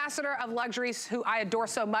 our ambassador of luxuries, who I adore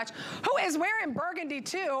so much, who is wearing burgundy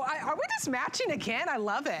too. Are we just matching again? I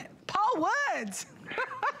love it. Paul Woods.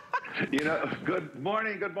 You know, good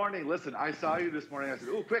morning, good morning. Listen, I saw you this morning. I said,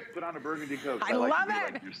 oh, quick, put on a burgundy coat. I love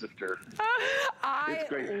it. Like your sister. I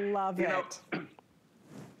love it. Know,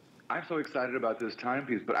 I'm so excited about this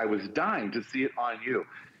timepiece, but I was dying to see it on you.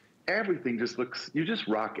 Everything just looks, you just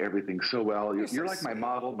rock everything so well. You're so like sweet. My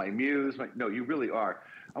model, my muse. No, you really are.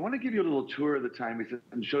 I want to give you a little tour of the timepiece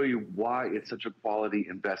and show you why it's such a quality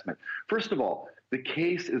investment. First of all, the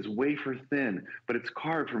case is wafer thin, but it's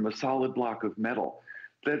carved from a solid block of metal.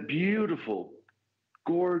 That beautiful,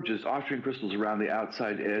 gorgeous Austrian crystals around the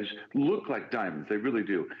outside edge look like diamonds. They really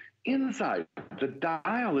do. Inside, the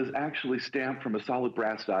dial is actually stamped from a solid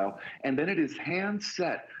brass dial, and then it is hand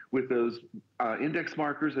set with those index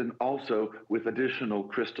markers and also with additional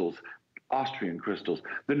crystals, Austrian crystals.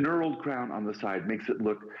 The knurled crown on the side makes it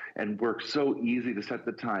look and work so easy to set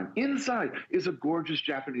the time. Inside is a gorgeous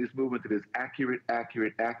Japanese movement that is accurate,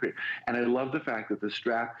 accurate, accurate. And I love the fact that the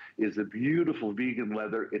strap is a beautiful vegan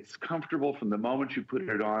leather. It's comfortable from the moment you put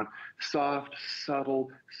it on. Soft, subtle,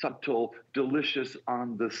 delicious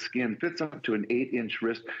on the skin. Fits up to an 8-inch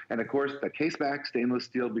wrist. And of course, the case back, stainless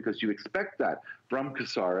steel, because you expect that from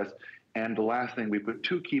Casares. And the last thing, we put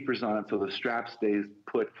 2 keepers on it so the strap stays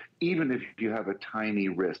put, even if you have a tiny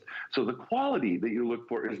wrist. So the quality that you look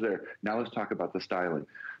for is there. Now let's talk about the styling.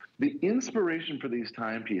 The inspiration for these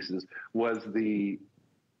timepieces was the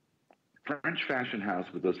French fashion house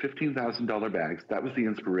with those $15,000 bags. That was the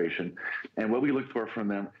inspiration. And what we looked for from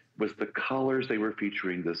them was the colors they were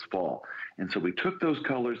featuring this fall. And so we took those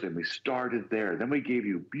colors and we started there. Then we gave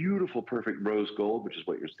you beautiful, perfect rose gold, which is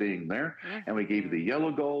what you're seeing there. And we gave you the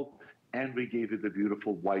yellow gold, and we gave you the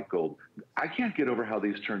beautiful white gold. I can't get over how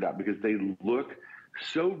these turned out because they look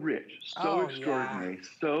so rich, so extraordinary,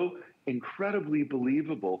 so incredibly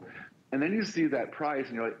believable. And then you see that price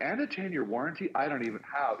and you're like, and a 10-year warranty? I don't even,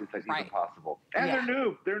 how is that even possible? And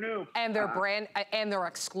they're new. And they're brand, and they're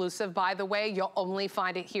exclusive, by the way. You'll only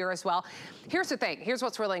find it here as well. Here's the thing, here's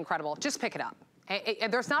what's really incredible. Just pick it up.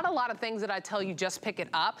 There's not a lot of things that I tell you just pick it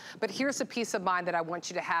up, but here's a peace of mind that I want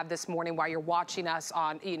you to have this morning while you're watching us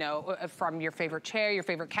on, you know, from your favorite chair, your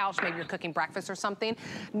favorite couch, maybe you're cooking breakfast or something.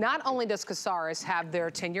 Not only does Casares have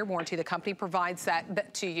their 10-year warranty, the company provides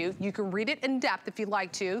that to you. You can read it in depth if you'd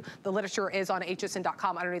like to. The literature is on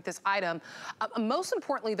hsn.com underneath this item. Most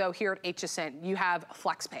importantly, though, here at HSN, you have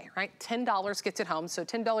FlexPay, right? $10 gets it home, so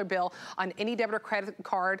 $10 bill on any debit or credit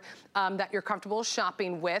card that you're comfortable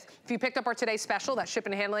shopping with. If you picked up our today's special, that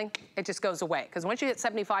shipping and handling, it just goes away. Because once you hit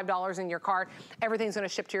 $75 in your card, everything's gonna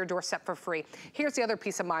ship to your doorstep for free. Here's the other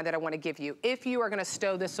peace of mind that I wanna give you. If you are gonna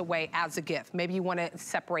stow this away as a gift, maybe you wanna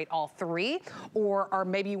separate all 3, or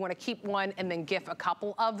maybe you wanna keep one and then gift a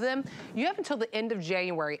couple of them, you have until the end of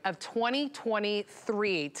January of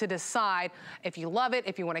 2023 to decide if you love it,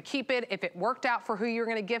 if you wanna keep it, if it worked out for who you're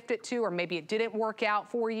gonna gift it to, or maybe it didn't work out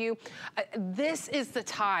for you. This is the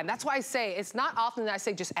time. That's why I say, it's not often that I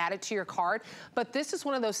say just add it to your card, but this is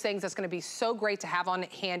one of those things that's gonna be so great to have on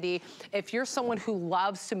handy. If you're someone who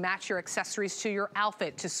loves to match your accessories to your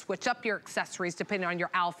outfit, to switch up your accessories depending on your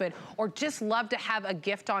outfit, or just love to have a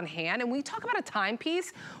gift on hand. And when we talk about a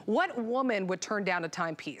timepiece, what woman would turn down a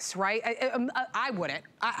timepiece, right? I wouldn't.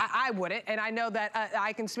 I wouldn't, and I know that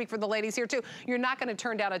I can speak for the ladies here too. You're not gonna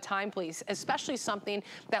turn down a timepiece, especially something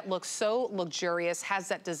that looks so luxurious, has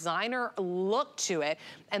that designer look to it,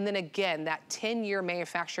 and then again, that 10-year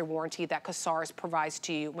manufacturer warranty that Casares provides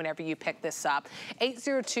to you whenever you pick this up.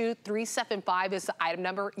 802-375 is the item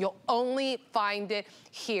number. You'll only find it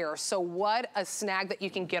here. So what a snag that you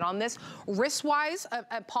can get on this. Wrist-wise,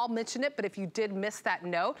 Paul mentioned it, but if you did miss that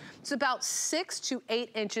note, it's about 6 to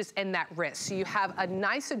 8 inches in that wrist. So you have a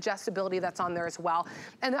nice adjustability that's on there as well.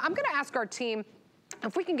 And I'm gonna ask our team,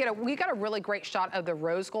 if we can get we got a really great shot of the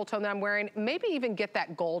rose gold tone that I'm wearing, maybe even get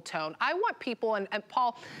that gold tone. I want people, and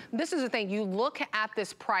Paul, this is the thing, you look at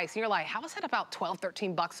this price and you're like, how is that about 12,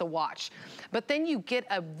 13 bucks a watch? But then you get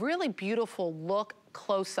a really beautiful look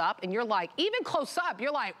close up and you're like, even close up,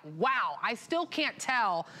 you're like, wow, I still can't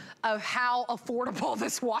tell of how affordable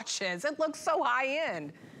this watch is. It looks so high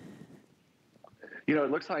end. You know,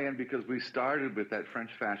 it looks high-end because we started with that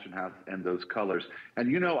French fashion house and those colors. And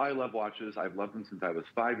you know I love watches. I've loved them since I was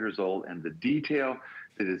 5 years old. And the detail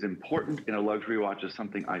that is important in a luxury watch is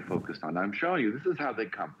something I focused on. I'm showing you, this is how they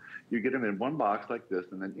come. You get them in one box like this,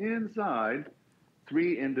 and then inside,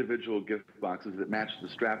 3 individual gift boxes that match the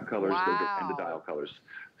strap colors and the dial colors.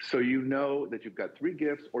 So you know that you've got 3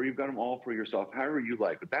 gifts, or you've got them all for yourself, however you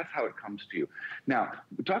like, but that's how it comes to you. Now,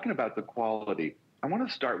 we're talking about the quality. I want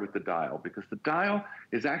to start with the dial, because the dial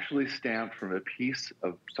is actually stamped from a piece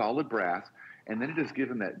of solid brass, and then it is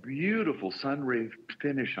given that beautiful sun ray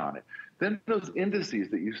finish on it. Then those indices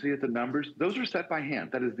that you see at the numbers, those are set by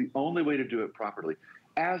hand. That is the only way to do it properly,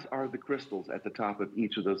 as are the crystals at the top of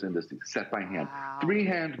each of those indices, set by hand. Wow.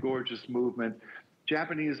 3-hand gorgeous movement,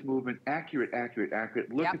 Japanese movement, accurate, accurate,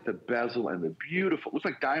 accurate. Look at the bezel and the beautiful, looks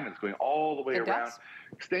like diamonds going all the way around.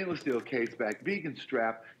 Stainless steel case back, vegan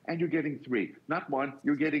strap, and you're getting 3. Not 1,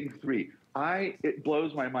 you're getting 3. It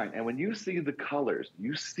blows my mind. And when you see the colors,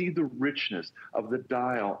 you see the richness of the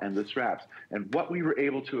dial and the straps and what we were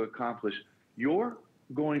able to accomplish, you're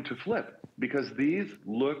going to flip, because these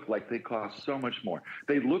look like they cost so much more.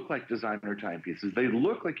 They look like designer timepieces. They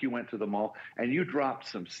look like you went to the mall and you dropped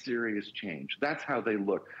some serious change. That's how they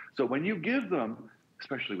look. So when you give them,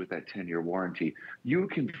 especially with that 10-year warranty, you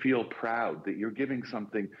can feel proud that you're giving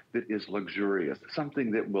something that is luxurious,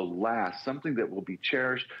 something that will last, something that will be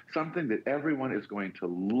cherished, something that everyone is going to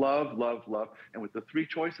love, love, love. And with the 3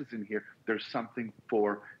 choices in here, there's something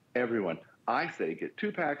for everyone. I say get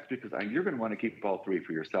 2 packs, because you're going to want to keep all 3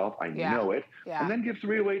 for yourself. I know it. And then give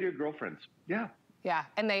 3 away to your girlfriends. Yeah,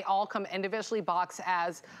 and they all come individually boxed,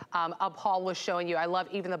 as Paul was showing you. I love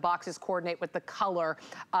even the boxes coordinate with the color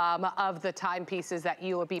of the timepieces that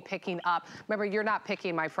you will be picking up. Remember, you're not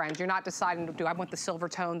picking, my friends. You're not deciding, do I want the silver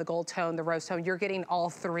tone, the gold tone, the rose tone? You're getting all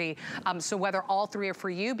 3. So whether all 3 are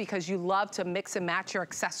for you, because you love to mix and match your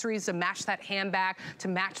accessories, to match that handbag, to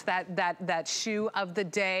match that shoe of the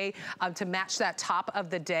day, to match that top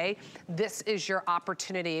of the day, this is your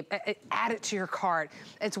opportunity. Add it to your cart.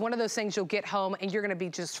 It's one of those things you'll get home and you're gonna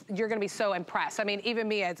be so impressed. I mean, even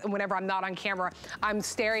me, whenever I'm not on camera, I'm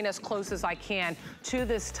staring as close as I can to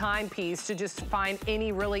this timepiece to just find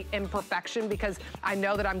any really imperfection, because I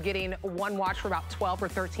know that I'm getting one watch for about 12 or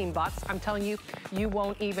 13 bucks. I'm telling you, you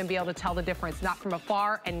won't even be able to tell the difference, not from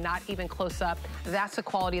afar and not even close up. That's the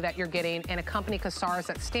quality that you're getting, and a company, Casares,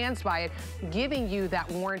 that stands by it, giving you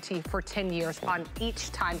that warranty for 10 years on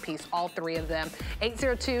each timepiece, all 3 of them.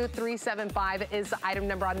 802-375 is the item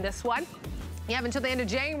number on this one. You have until the end of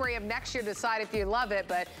January of next year to decide if you love it,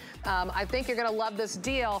 but I think you're gonna love this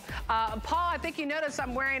deal. Paul, I think you noticed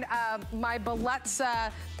I'm wearing my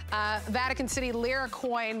Bellezza Vatican City Lira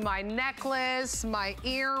coin, my necklace, my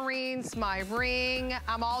earrings, my ring.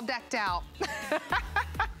 I'm all decked out.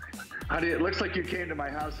 Honey, it looks like you came to my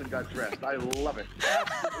house and got dressed. I love it.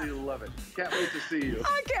 Absolutely love it. Can't wait to see you.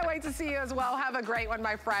 I can't wait to see you as well. Have a great one,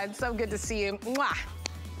 my friend. So good to see you. Mwah.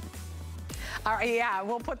 All right, yeah,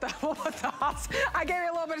 we'll put the house. I gave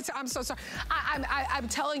you a little bit of time. I'm so sorry. I'm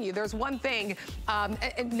telling you, there's one thing,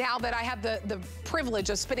 and now that I have the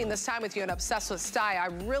privilege of spending this time with you and Obsessed with Style, I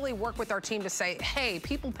really work with our team to say, hey,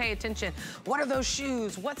 people pay attention. What are those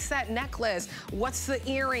shoes? What's that necklace? What's the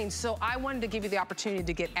earrings? So I wanted to give you the opportunity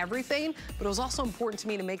to get everything, but it was also important to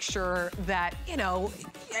me to make sure that, you know,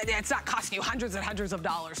 it's not costing you hundreds and hundreds of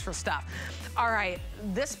dollars for stuff. All right,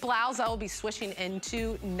 this blouse I will be switching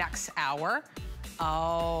into next hour.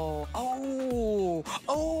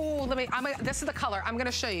 This is the color. I'm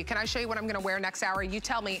gonna show you. Can I show you what I'm gonna wear next hour? You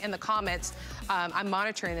tell me in the comments. I'm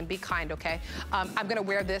monitoring them, be kind, okay? I'm gonna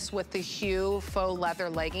wear this with the Hue faux leather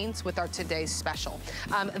leggings with our today's special.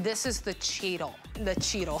 This is the cheetle. The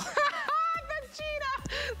cheetle.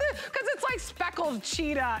 Because it's like speckled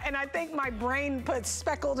cheetah, and I think my brain puts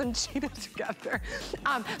speckled and cheetah together.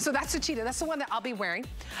 So that's the cheetah. That's the one that I'll be wearing.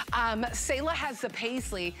 Selah has the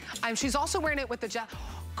paisley. She's also wearing it with the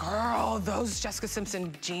girl, those Jessica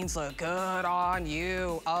Simpson jeans look good on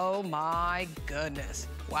you. Oh my goodness.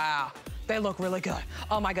 Wow. They look really good.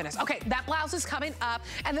 Oh my goodness. Okay, that blouse is coming up.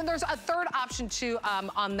 And then there's a third option too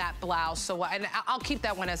on that blouse. So, and I'll keep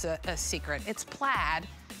that one as a secret. It's plaid.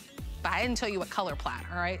 But I didn't tell you what color plaid,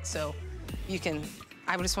 all right? So you can,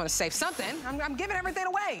 I just want to save something. I'm giving everything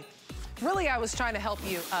away. Really, I was trying to help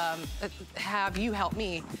you, have you help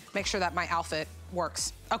me make sure that my outfit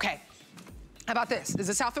works. Okay, how about this? Is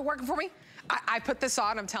this outfit working for me? I put this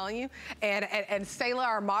on, I'm telling you, and Selah,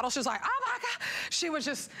 our model, she was like, oh my God. She was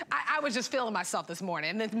just, I was just feeling myself this morning.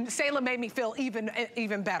 And then Selah made me feel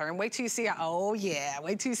even better. And wait till you see, oh yeah,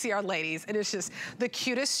 wait till you see our ladies. It is just the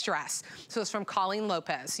dress. So it's from Colleen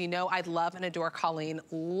Lopez. You know, I love and adore Colleen.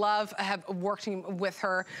 Have working with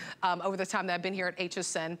her over the time that I've been here at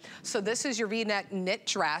HSN. So this is your V-neck knit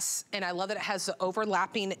dress. And I love that it has the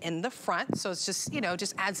overlapping in the front. So it's just, you know,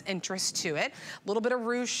 just adds interest to it. A little bit of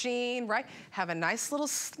ruching, right? have a nice little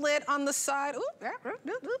slit on the side.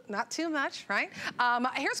 Ooh, not too much, right?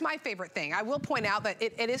 Here's my favorite thing. I will point out that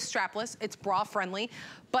it is strapless, it's bra friendly,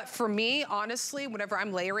 but for me, honestly, whenever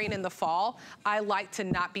I'm layering in the fall, I like to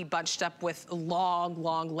not be bunched up with long,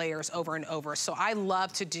 long layers over and over. So I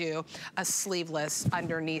love to do a sleeveless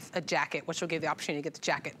underneath a jacket, which will give you the opportunity to get the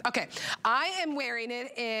jacket. Okay, I am wearing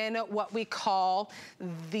it in what we call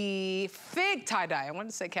the fig tie-dye. I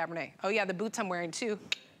wanted to say Cabernet. Oh yeah, the boots I'm wearing too,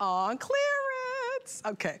 on clearance.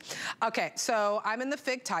 Okay, so I'm in the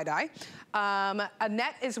fig tie-dye.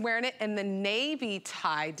 Annette is wearing it in the navy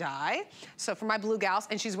tie-dye. So for my blue gals,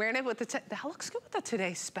 and she's wearing it with that looks good with the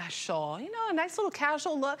Today Special. You know, a nice little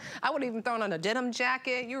casual look. I would even throw on a denim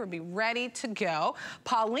jacket. You would be ready to go.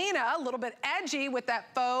 Paulina, a little bit edgy with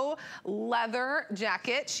that faux leather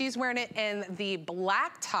jacket. She's wearing it in the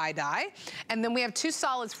black tie-dye. And then we have two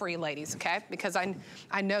solids for you ladies, okay? Because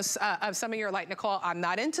I know some of you are like, Nicole, I'm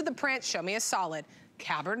not into the print. Show me a solid.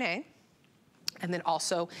 Cabernet. And then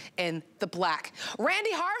also in the black. Randy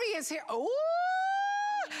Harvey is here. Ooh,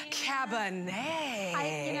 Cabernet.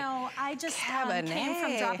 I just came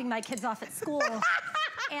from dropping my kids off at school.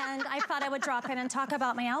 And I thought I would drop in and talk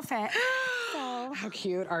about my outfit. So, how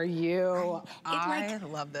cute are you? I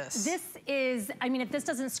love this. This is, I mean, if this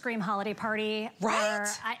doesn't scream holiday party, right?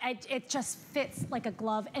 It just fits like a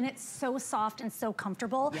glove, and it's so soft and so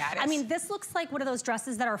comfortable. Yeah, it is. I mean, this looks like one of those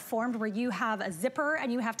dresses that are formed where you have a zipper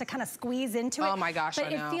and you have to kind of squeeze into it. Oh my gosh, but I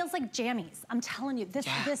know. It feels like jammies. I'm telling you,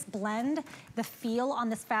 this blend, the feel on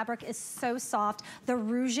this fabric is so soft. The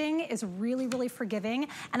rouging is really, really forgiving,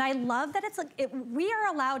 and I love that it's like we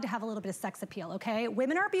are allowed to have a little bit of sex appeal, okay?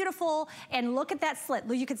 Women are beautiful, and look at that slit.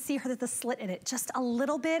 You can see there's a slit in it, just a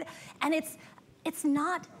little bit, and it's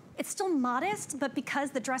still modest, but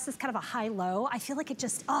because the dress is kind of a high-low, I feel like it's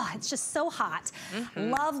just so hot.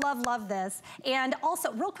 Love, love, love this. And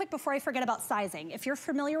also, real quick before I forget about sizing, if you're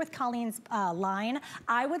familiar with Colleen's line,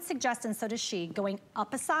 I would suggest, and so does she, going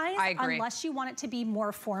up a size. I agree. Unless you want it to be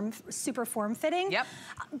more super form-fitting. Yep.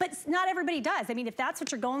 But not everybody does. I mean, if that's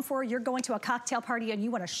what you're going for, you're going to a cocktail party and you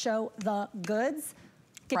want to show the goods,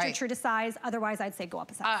 get your true to size. Otherwise, I'd say go up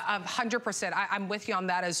a size. 100%. I'm with you on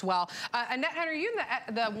that as well. Annette, are you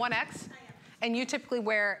in the 1X? I am. And you typically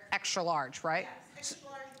wear extra large, right? Yes,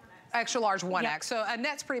 extra large 1X. Yep. So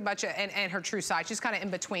Annette's pretty much and her true size. She's kind of in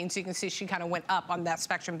between, so you can see she kind of went up on that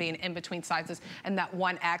spectrum, being in between sizes, and that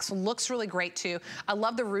 1X looks really great too. I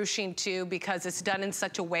love the ruching too, because it's done in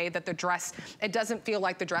such a way that the dress, it doesn't feel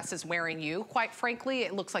like the dress is wearing you, quite frankly.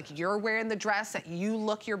 It looks like you're wearing the dress, that you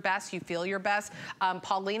look your best, you feel your best.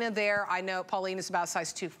 Paulina there, I know Paulina's about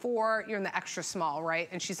size 2'4", you're in the extra small, right?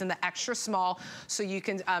 And she's in the extra small, so you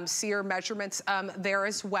can see her measurements there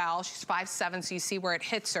as well. She's 5'7", so you see where it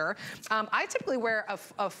hits her. I typically wear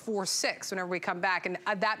a 4'6" whenever we come back, and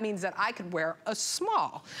that means that I could wear a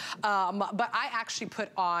small. But I actually put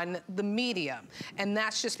on the medium, and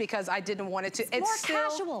that's just because I didn't want it to. It's more still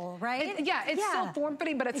casual, right? It's still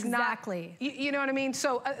form-fitting, but it's not. You know what I mean?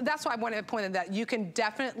 So that's why I wanted to point out that you can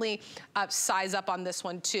definitely size up on this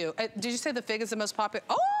one too. Did you say the fig is the most popular?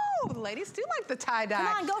 Oh! The ladies do like the tie-dye.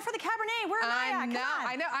 Come on, go for the Cabernet. Where am I at? Come on.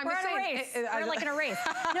 I know. We're in a race. We're like in a race.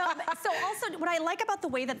 No, so also what I like about the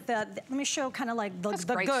way that let me show kind of like the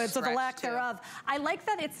goods or the lack thereof. I like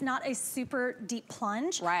that it's not a super deep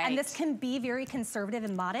plunge. Right. And this can be very conservative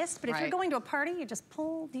and modest. But if you're going to a party, you just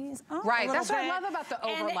pull these up a little That's what I love about the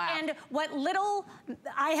overlap. And what little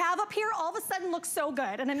I have up here all of a sudden looks so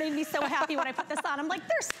good. And it made me so happy when I put this on. I'm like,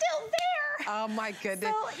 they're still there. Oh my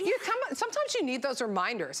goodness. So, sometimes you need those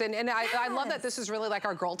reminders. And I love that this is really like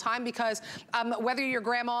our girl time, because whether you're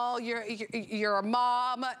grandma, you're a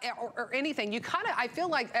mom, or anything, you kind of, I feel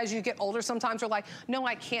like as you get older, sometimes you're like, no,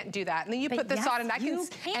 I can't do that. And then you put this on, and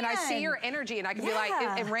and I see your energy, and I can be like,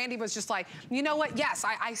 and Randy was just like, you know what? Yes,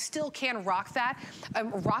 I still can rock that.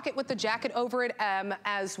 Rock it with the jacket over it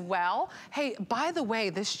as well. Hey, by the way,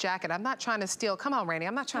 this jacket, I'm not trying to steal. Come on, Randy.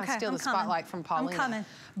 I'm not trying to steal the spotlight from Paulina. I'm coming.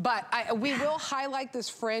 But we will highlight this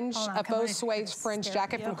fringe, a faux suede fringe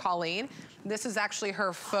jacket from Colleen. This is actually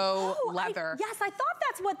her faux leather. Yes, I thought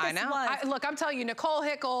that's what this was. Look, I'm telling you, Nicole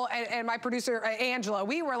Hickl and my producer, Angela,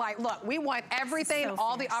 we were like, look, we want everything,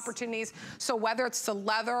 all the opportunities. So whether it's the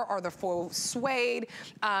leather or the faux suede,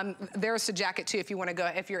 there's the jacket too if you want to go,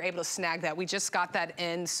 if you're able to snag that. We just got that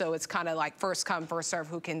in, so it's kind of like first come, first serve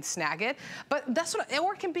who can snag it. But that's what,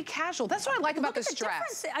 or it can be casual. That's what I like about this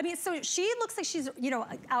dress. I mean, so she looks like she's,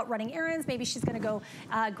 out running errands. Maybe she's going to go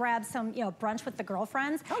grab some, brunch with the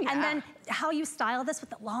girlfriends. And then how you style this with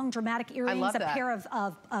the long dramatic earrings, a pair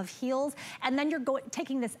of heels, and then you're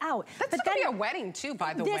taking this out. That's gonna be a wedding too,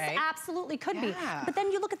 by the way. This absolutely could be. But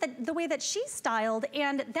then you look at the way that she's styled,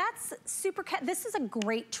 and that's super, this is a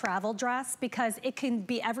great travel dress because it can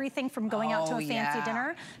be everything from going out to a fancy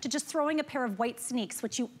dinner to just throwing a pair of white sneaks,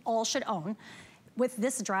 which you all should own, with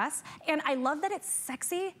this dress. And I love that it's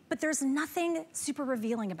sexy, but there's nothing super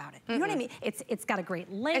revealing about it. You know what I mean? It's got a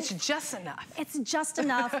great length. It's just enough. It's just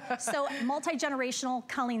enough. So multi-generational,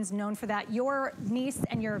 Colleen's known for that. Your niece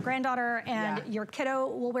and your granddaughter and your kiddo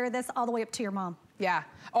will wear this all the way up to your mom. Yeah,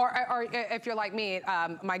 or if you're like me,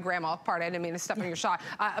 my grandma, pardon, I didn't mean to step on your shot.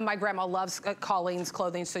 My grandma loves Colleen's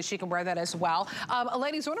clothing, so she can wear that as well.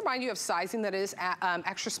 Ladies, I want to remind you of sizing that is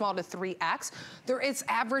extra small to 3X. There is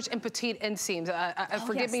average and petite inseams.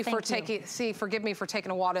 Forgive me for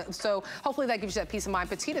taking a while to, so hopefully that gives you that peace of mind.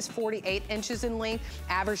 Petite is 48 inches in length,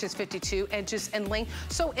 average is 52 inches in length.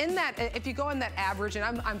 So in that, if you go in that average, and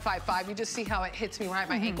I'm 5'5", you just see how it hits me right at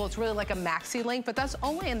my ankle. It's really like a maxi length, but that's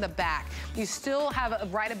only in the back. You still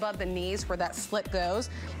have right above the knees where that slit goes.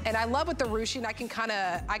 And I love with the ruching, I can kind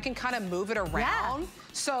of move it around.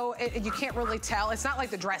 So you can't really tell. It's not like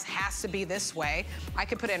the dress has to be this way. I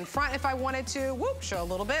could put it in front if I wanted to, whoop, show a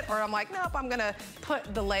little bit, or I'm like, nope, I'm gonna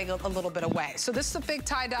put the leg a little bit away. So this is a big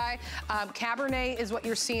tie-dye. Cabernet is what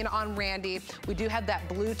you're seeing on Randy. We do have that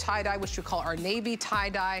blue tie-dye, which we call our navy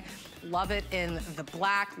tie-dye. Love it in the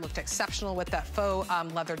black, looked exceptional with that faux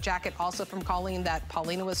leather jacket, also from Colleen that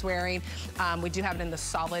Paulina was wearing. We do have it in the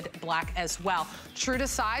solid black as well. True to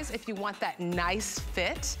size, if you want that nice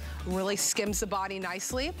fit, really skims the body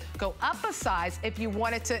nicely. Go up a size if you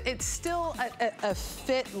want it to, it's still a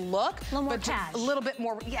fit look. A little more casual. A little bit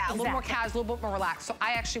more, a little more casual, a little bit more relaxed. So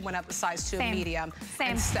I actually went up a size to a medium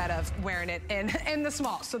instead of wearing it in the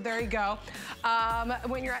small. So there you go.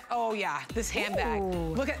 When you're at, this handbag.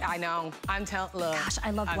 Look at, I know. I'm telling, look. Gosh,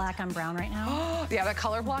 I love black on brown right now. Yeah, the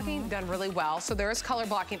color blocking done really well. So there is color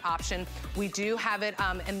blocking option. We do have it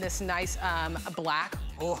in this nice black.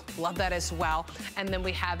 Oh, love that as well. And then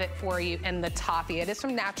we have it for you in the toffee. It is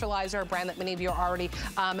from Naturalizer, a brand that many of you already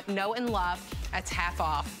know and love. It's half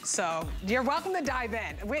off. So you're welcome to dive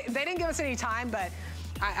in. They didn't give us any time, but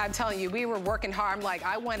I'm telling you, we were working hard. I'm like,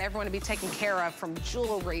 I want everyone to be taken care of, from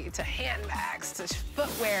jewelry to handbags to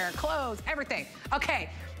footwear, clothes, everything.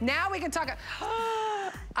 Okay, now we can talk. Meow.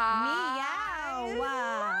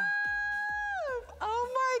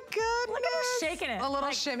 Oh my goodness. Look at her shaking it. A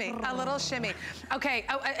little shimmy, a little shimmy. Okay,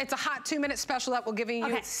 it's a hot 2-minute special that we're giving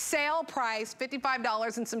you. Sale price,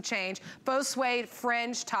 $55 and some change. Faux suede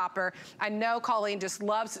fringe topper. I know Colleen just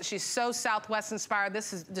loves it. She's so Southwest inspired.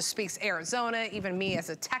 This just speaks Arizona, even me as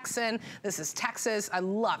a Texan. This is Texas. I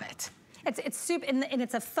love it. It's super, and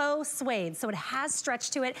it's a faux suede, so it has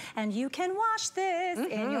stretch to it, and you can wash this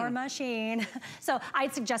in your machine. So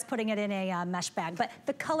I'd suggest putting it in a mesh bag, but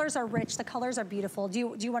the colors are rich, the colors are beautiful. Do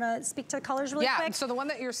you want to speak to the colors really quick? Yeah, so the one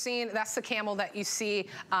that you're seeing, that's the camel that you see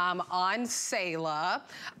on Sayla,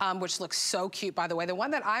 which looks so cute, by the way. The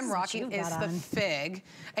one that I'm rocking is the fig,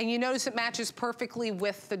 and you notice it matches perfectly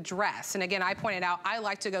with the dress. And again, I pointed out, I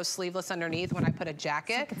like to go sleeveless underneath when I put a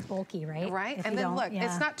jacket. It's like it's bulky, right? Right, and then look,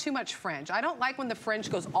 it's not too much fringe. I don't like when the fringe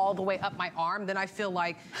goes all the way up my arm. Then I feel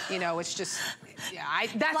like, you know, it's just,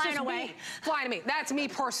 that's flying just away. Me. Flying to me. That's me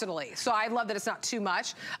personally. So I love that it's not too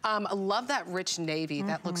much. I love that rich navy.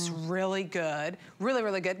 That looks really good. Really,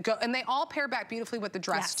 really good. And they all pair back beautifully with the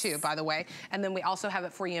dress too, by the way. And then we also have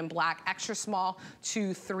it for you in black, extra small to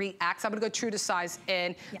 3X. I'm gonna go true to size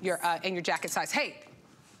in your jacket size. Hey.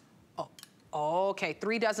 Okay,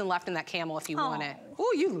 3 dozen left in that camel if you want it.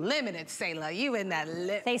 Ooh, you limited, Sayla. You in that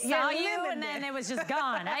They saw you and then it was just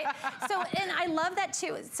gone. And I love that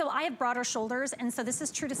too. So I have broader shoulders, and so this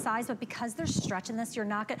is true to size, but because there's stretch in this, you're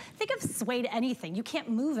not gonna, think of suede anything. You can't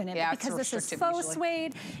move in it, but because this is faux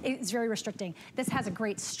suede, it's very restricting. This has a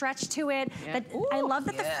great stretch to it. But I love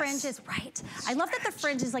that the fringe is, I love that the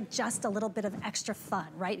fringe is like just a little bit of extra fun,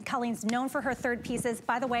 right? Colleen's known for her third pieces.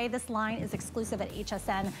 By the way, this line is exclusive at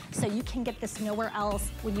HSN, so you can get this nowhere else.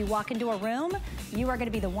 When you walk into a room, you are gonna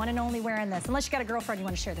be the one and only wearing this, unless you got a girlfriend you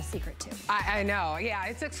wanna share the secret to. I know, yeah,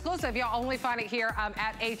 it's exclusive. You'll only find it here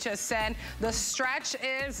at HSN. The stretch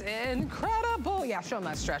is incredible. Yeah, show them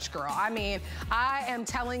that stretch, girl. I mean, I am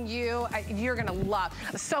telling you, you're gonna love,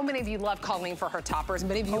 so many of you love Colleen for her toppers.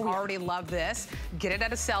 Many of you already love this. Get it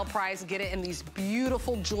at a sale price, get it in these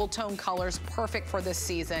beautiful jewel tone colors, perfect for this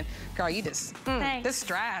season. Girl, you just, this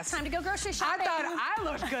dress. Time to go grocery shopping. I thought I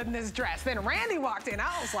looked good in this dress. Then Randy walked in,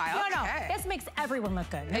 I was like, okay. No, this makes every everyone look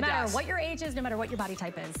good. No matter what your age is, no matter what your body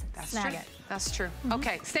type is. Snag it. That's true.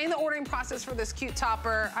 Okay, stay in the ordering process for this cute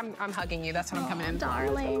topper. I'm hugging you. That's what I'm coming in.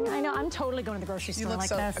 Darling, I know. I'm totally going to the grocery store like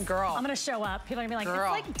this. A girl. I'm gonna show up. People are gonna be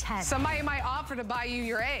like, it's like 10. Somebody might offer to buy you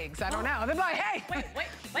your eggs. I don't know. They're like, hey. Wait.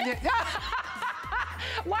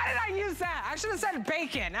 Why did I use that? I should have said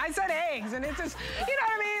bacon. I said eggs, and it's just, you know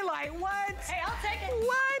what I mean? Like, what? Hey, I'll take it.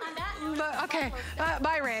 What? On that note. But, okay,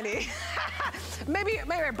 bye, Randy. maybe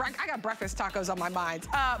I got breakfast tacos on my mind.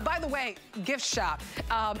 By the way, gift shop.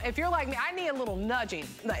 If you're like me, I need a little nudging,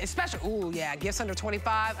 especially, ooh, yeah, gifts under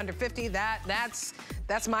 25, under 50, that's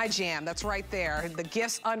my jam. That's right there. The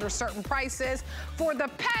gifts under certain prices. For the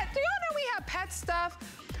pet, do y'all know we have pet stuff?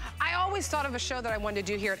 I always thought of a show that I wanted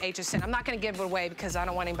to do here at HSN. I'm not gonna give it away because I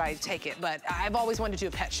don't want anybody to take it, but I've always wanted to do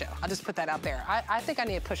a pet show. I'll just put that out there. I think I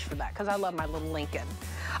need a push for that because I love my little Lincoln.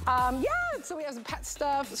 Yeah, so we have some pet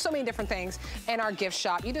stuff, so many different things in our gift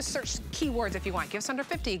shop. You just search keywords if you want. Gifts under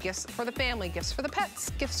 50, gifts for the family, gifts for the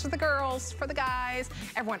pets, gifts for the girls, for the guys,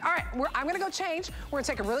 everyone. All right, I'm gonna go change. We're gonna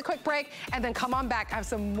take a really quick break and then come on back. I have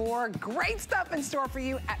some more great stuff in store for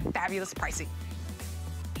you at fabulous pricing.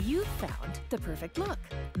 You found the perfect look.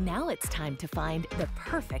 Now it's time to find the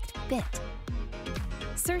perfect fit.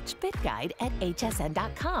 Search Fit Guide at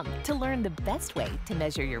hsn.com to learn the best way to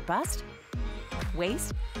measure your bust,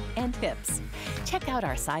 waist, and hips. Check out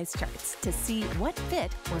our size charts to see what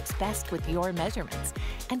fit works best with your measurements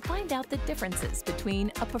and find out the differences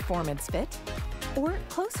between a performance fit or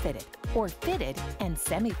close-fitted, or fitted and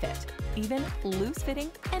semi-fit, even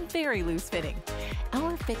loose-fitting and very loose-fitting.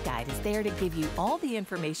 Our Fit Guide is there to give you all the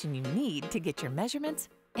information you need to get your measurements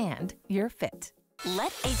and your fit.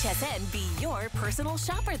 Let HSN be your personal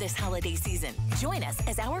shopper this holiday season. Join us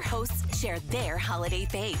as our hosts share their holiday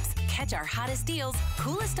faves. Catch our hottest deals,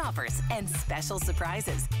 coolest offers, and special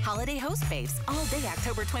surprises. Holiday host faves all day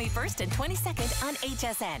October 21st and 22nd on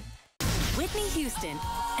HSN. Whitney Houston,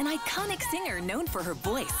 an iconic singer known for her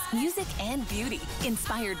voice, music, and beauty.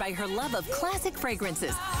 Inspired by her love of classic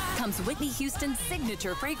fragrances, comes Whitney Houston's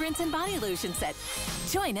signature fragrance and body lotion set.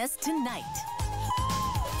 Join us tonight.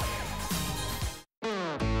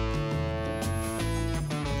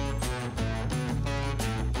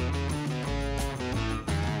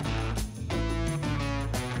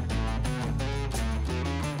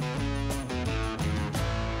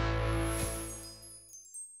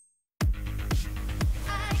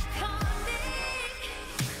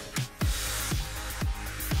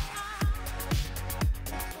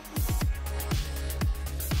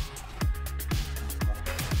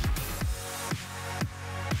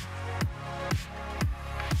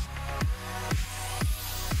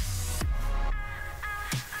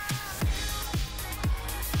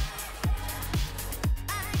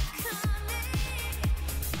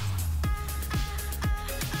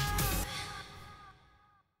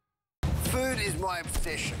 Food is my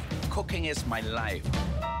obsession. Cooking is my life.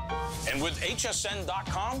 And with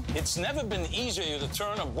HSN.com, it's never been easier to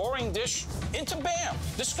turn a boring dish into BAM.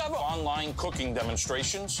 Discover online cooking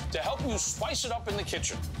demonstrations to help you spice it up in the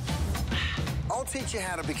kitchen. I'll teach you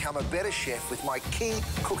how to become a better chef with my key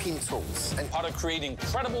cooking tools. And how to create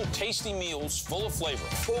incredible, tasty meals full of flavor.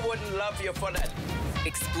 Who wouldn't love you for that?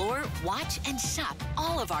 Explore, watch, and shop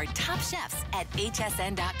all of our top chefs at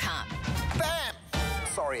HSN.com. BAM!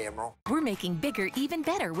 Sorry, Emerald. We're making bigger even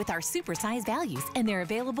better with our supersize values, and they're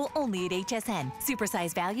available only at HSN.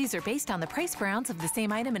 Supersize values are based on the price per ounce of the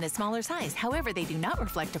same item in a smaller size. However, they do not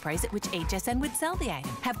reflect a price at which HSN would sell the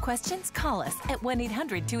item. Have questions? Call us at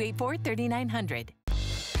 1-800-284-3900.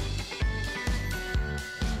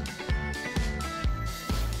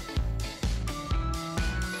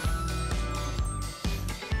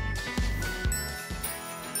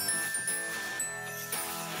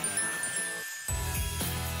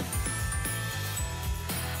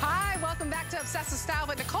 Welcome back to Obsessive Style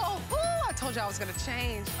with Nicole. Ooh, I told you I was gonna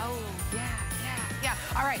change. Oh, yeah.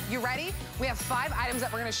 All right, you ready? We have 5 items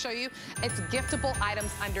that we're gonna show you. It's giftable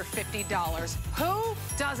items under $50. Who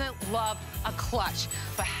doesn't love a clutch?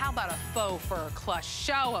 But how about a faux fur clutch?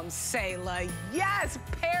 Show them, Sayla. Yes,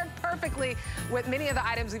 paired perfectly with many of the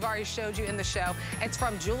items we've already showed you in the show. It's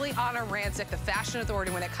from Juliana Rancic, the fashion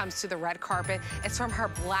authority when it comes to the red carpet. It's from her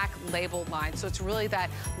Black Label line, so it's really that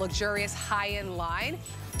luxurious high-end line.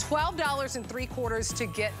 $12.75 to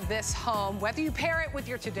get this home, whether you pair it with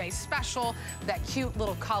your Today Special, that cute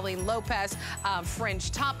little Colleen Lopez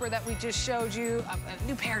fringe topper that we just showed you, a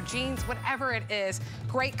new pair of jeans, whatever it is,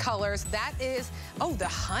 great colors. That is, oh, the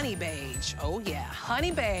honey beige. Oh yeah,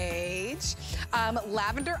 honey beige.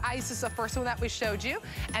 Lavender ice is the first one that we showed you.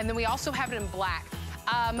 And then we also have it in black.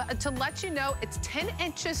 To let you know, it's 10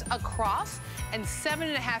 inches across and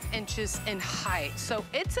 7.5 inches in height. So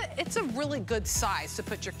it's a really good size to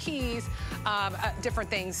put your keys, different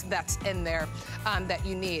things that's in there that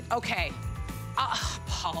you need. Okay,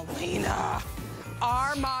 Paulina.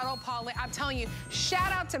 Our model, Paulina, I'm telling you,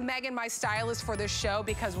 shout out to Megan, my stylist, for this show,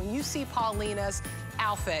 because when you see Paulina's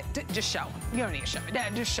outfit, just show them. You don't need to show it,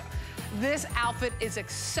 just show. This outfit is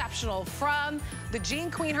exceptional. From the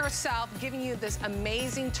Jean Queen herself, giving you this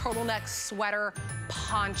amazing turtleneck sweater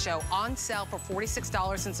poncho on sale for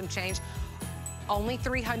 $46 and some change. Only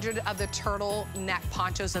 300 of the turtleneck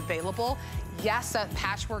ponchos available. Yes, that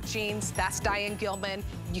patchwork jeans, that's Diane Gilman.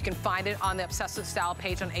 You can find it on the Obsessed with Style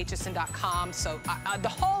page on hsn.com. So the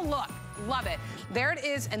whole look, love it. There it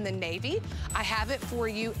is in the navy. I have it for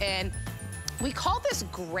you in, we call this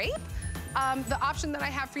grape. The option that I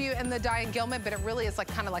have for you in the Diane Gilman, but it really is like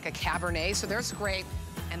kind of like a Cabernet. So there's grape.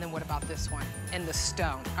 And then what about this one in the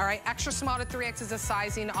stone? All right, extra small to 3X is the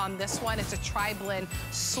sizing on this one. It's a tri-blend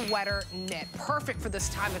sweater knit. Perfect for this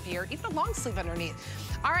time of year, even a long sleeve underneath.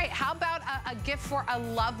 All right, how about a gift for a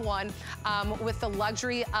loved one with the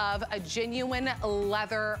luxury of a genuine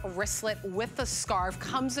leather wristlet with the scarf.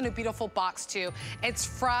 Comes in a beautiful box too. It's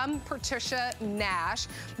from Patricia Nash.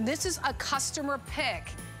 This is a customer pick.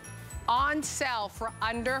 On sale for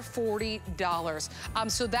under $40.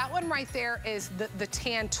 So that one right there is the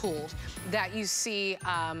tan tool that you see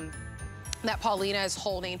that Paulina is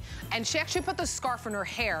holding. And she actually put the scarf in her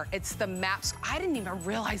hair. It's the map. I didn't even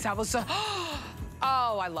realize that was a, oh,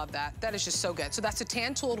 I love that. That is just so good. So that's a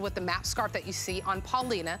tan tooled with the map scarf that you see on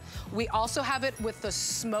Paulina. We also have it with the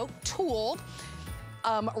smoke tooled.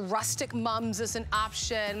 Rustic mums is an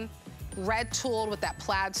option. Red tooled with that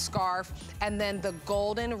plaid scarf, and then the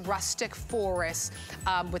golden rustic forest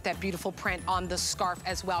with that beautiful print on the scarf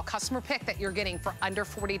as well. Customer pick that you're getting for under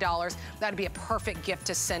 $40. That'd be a perfect gift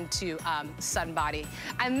to send to somebody.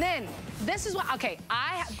 And then this is what, okay,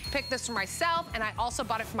 I picked this for myself, and I also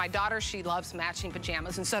bought it for my daughter. She loves matching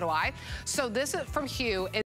pajamas, and so do I. So this is from Hugh.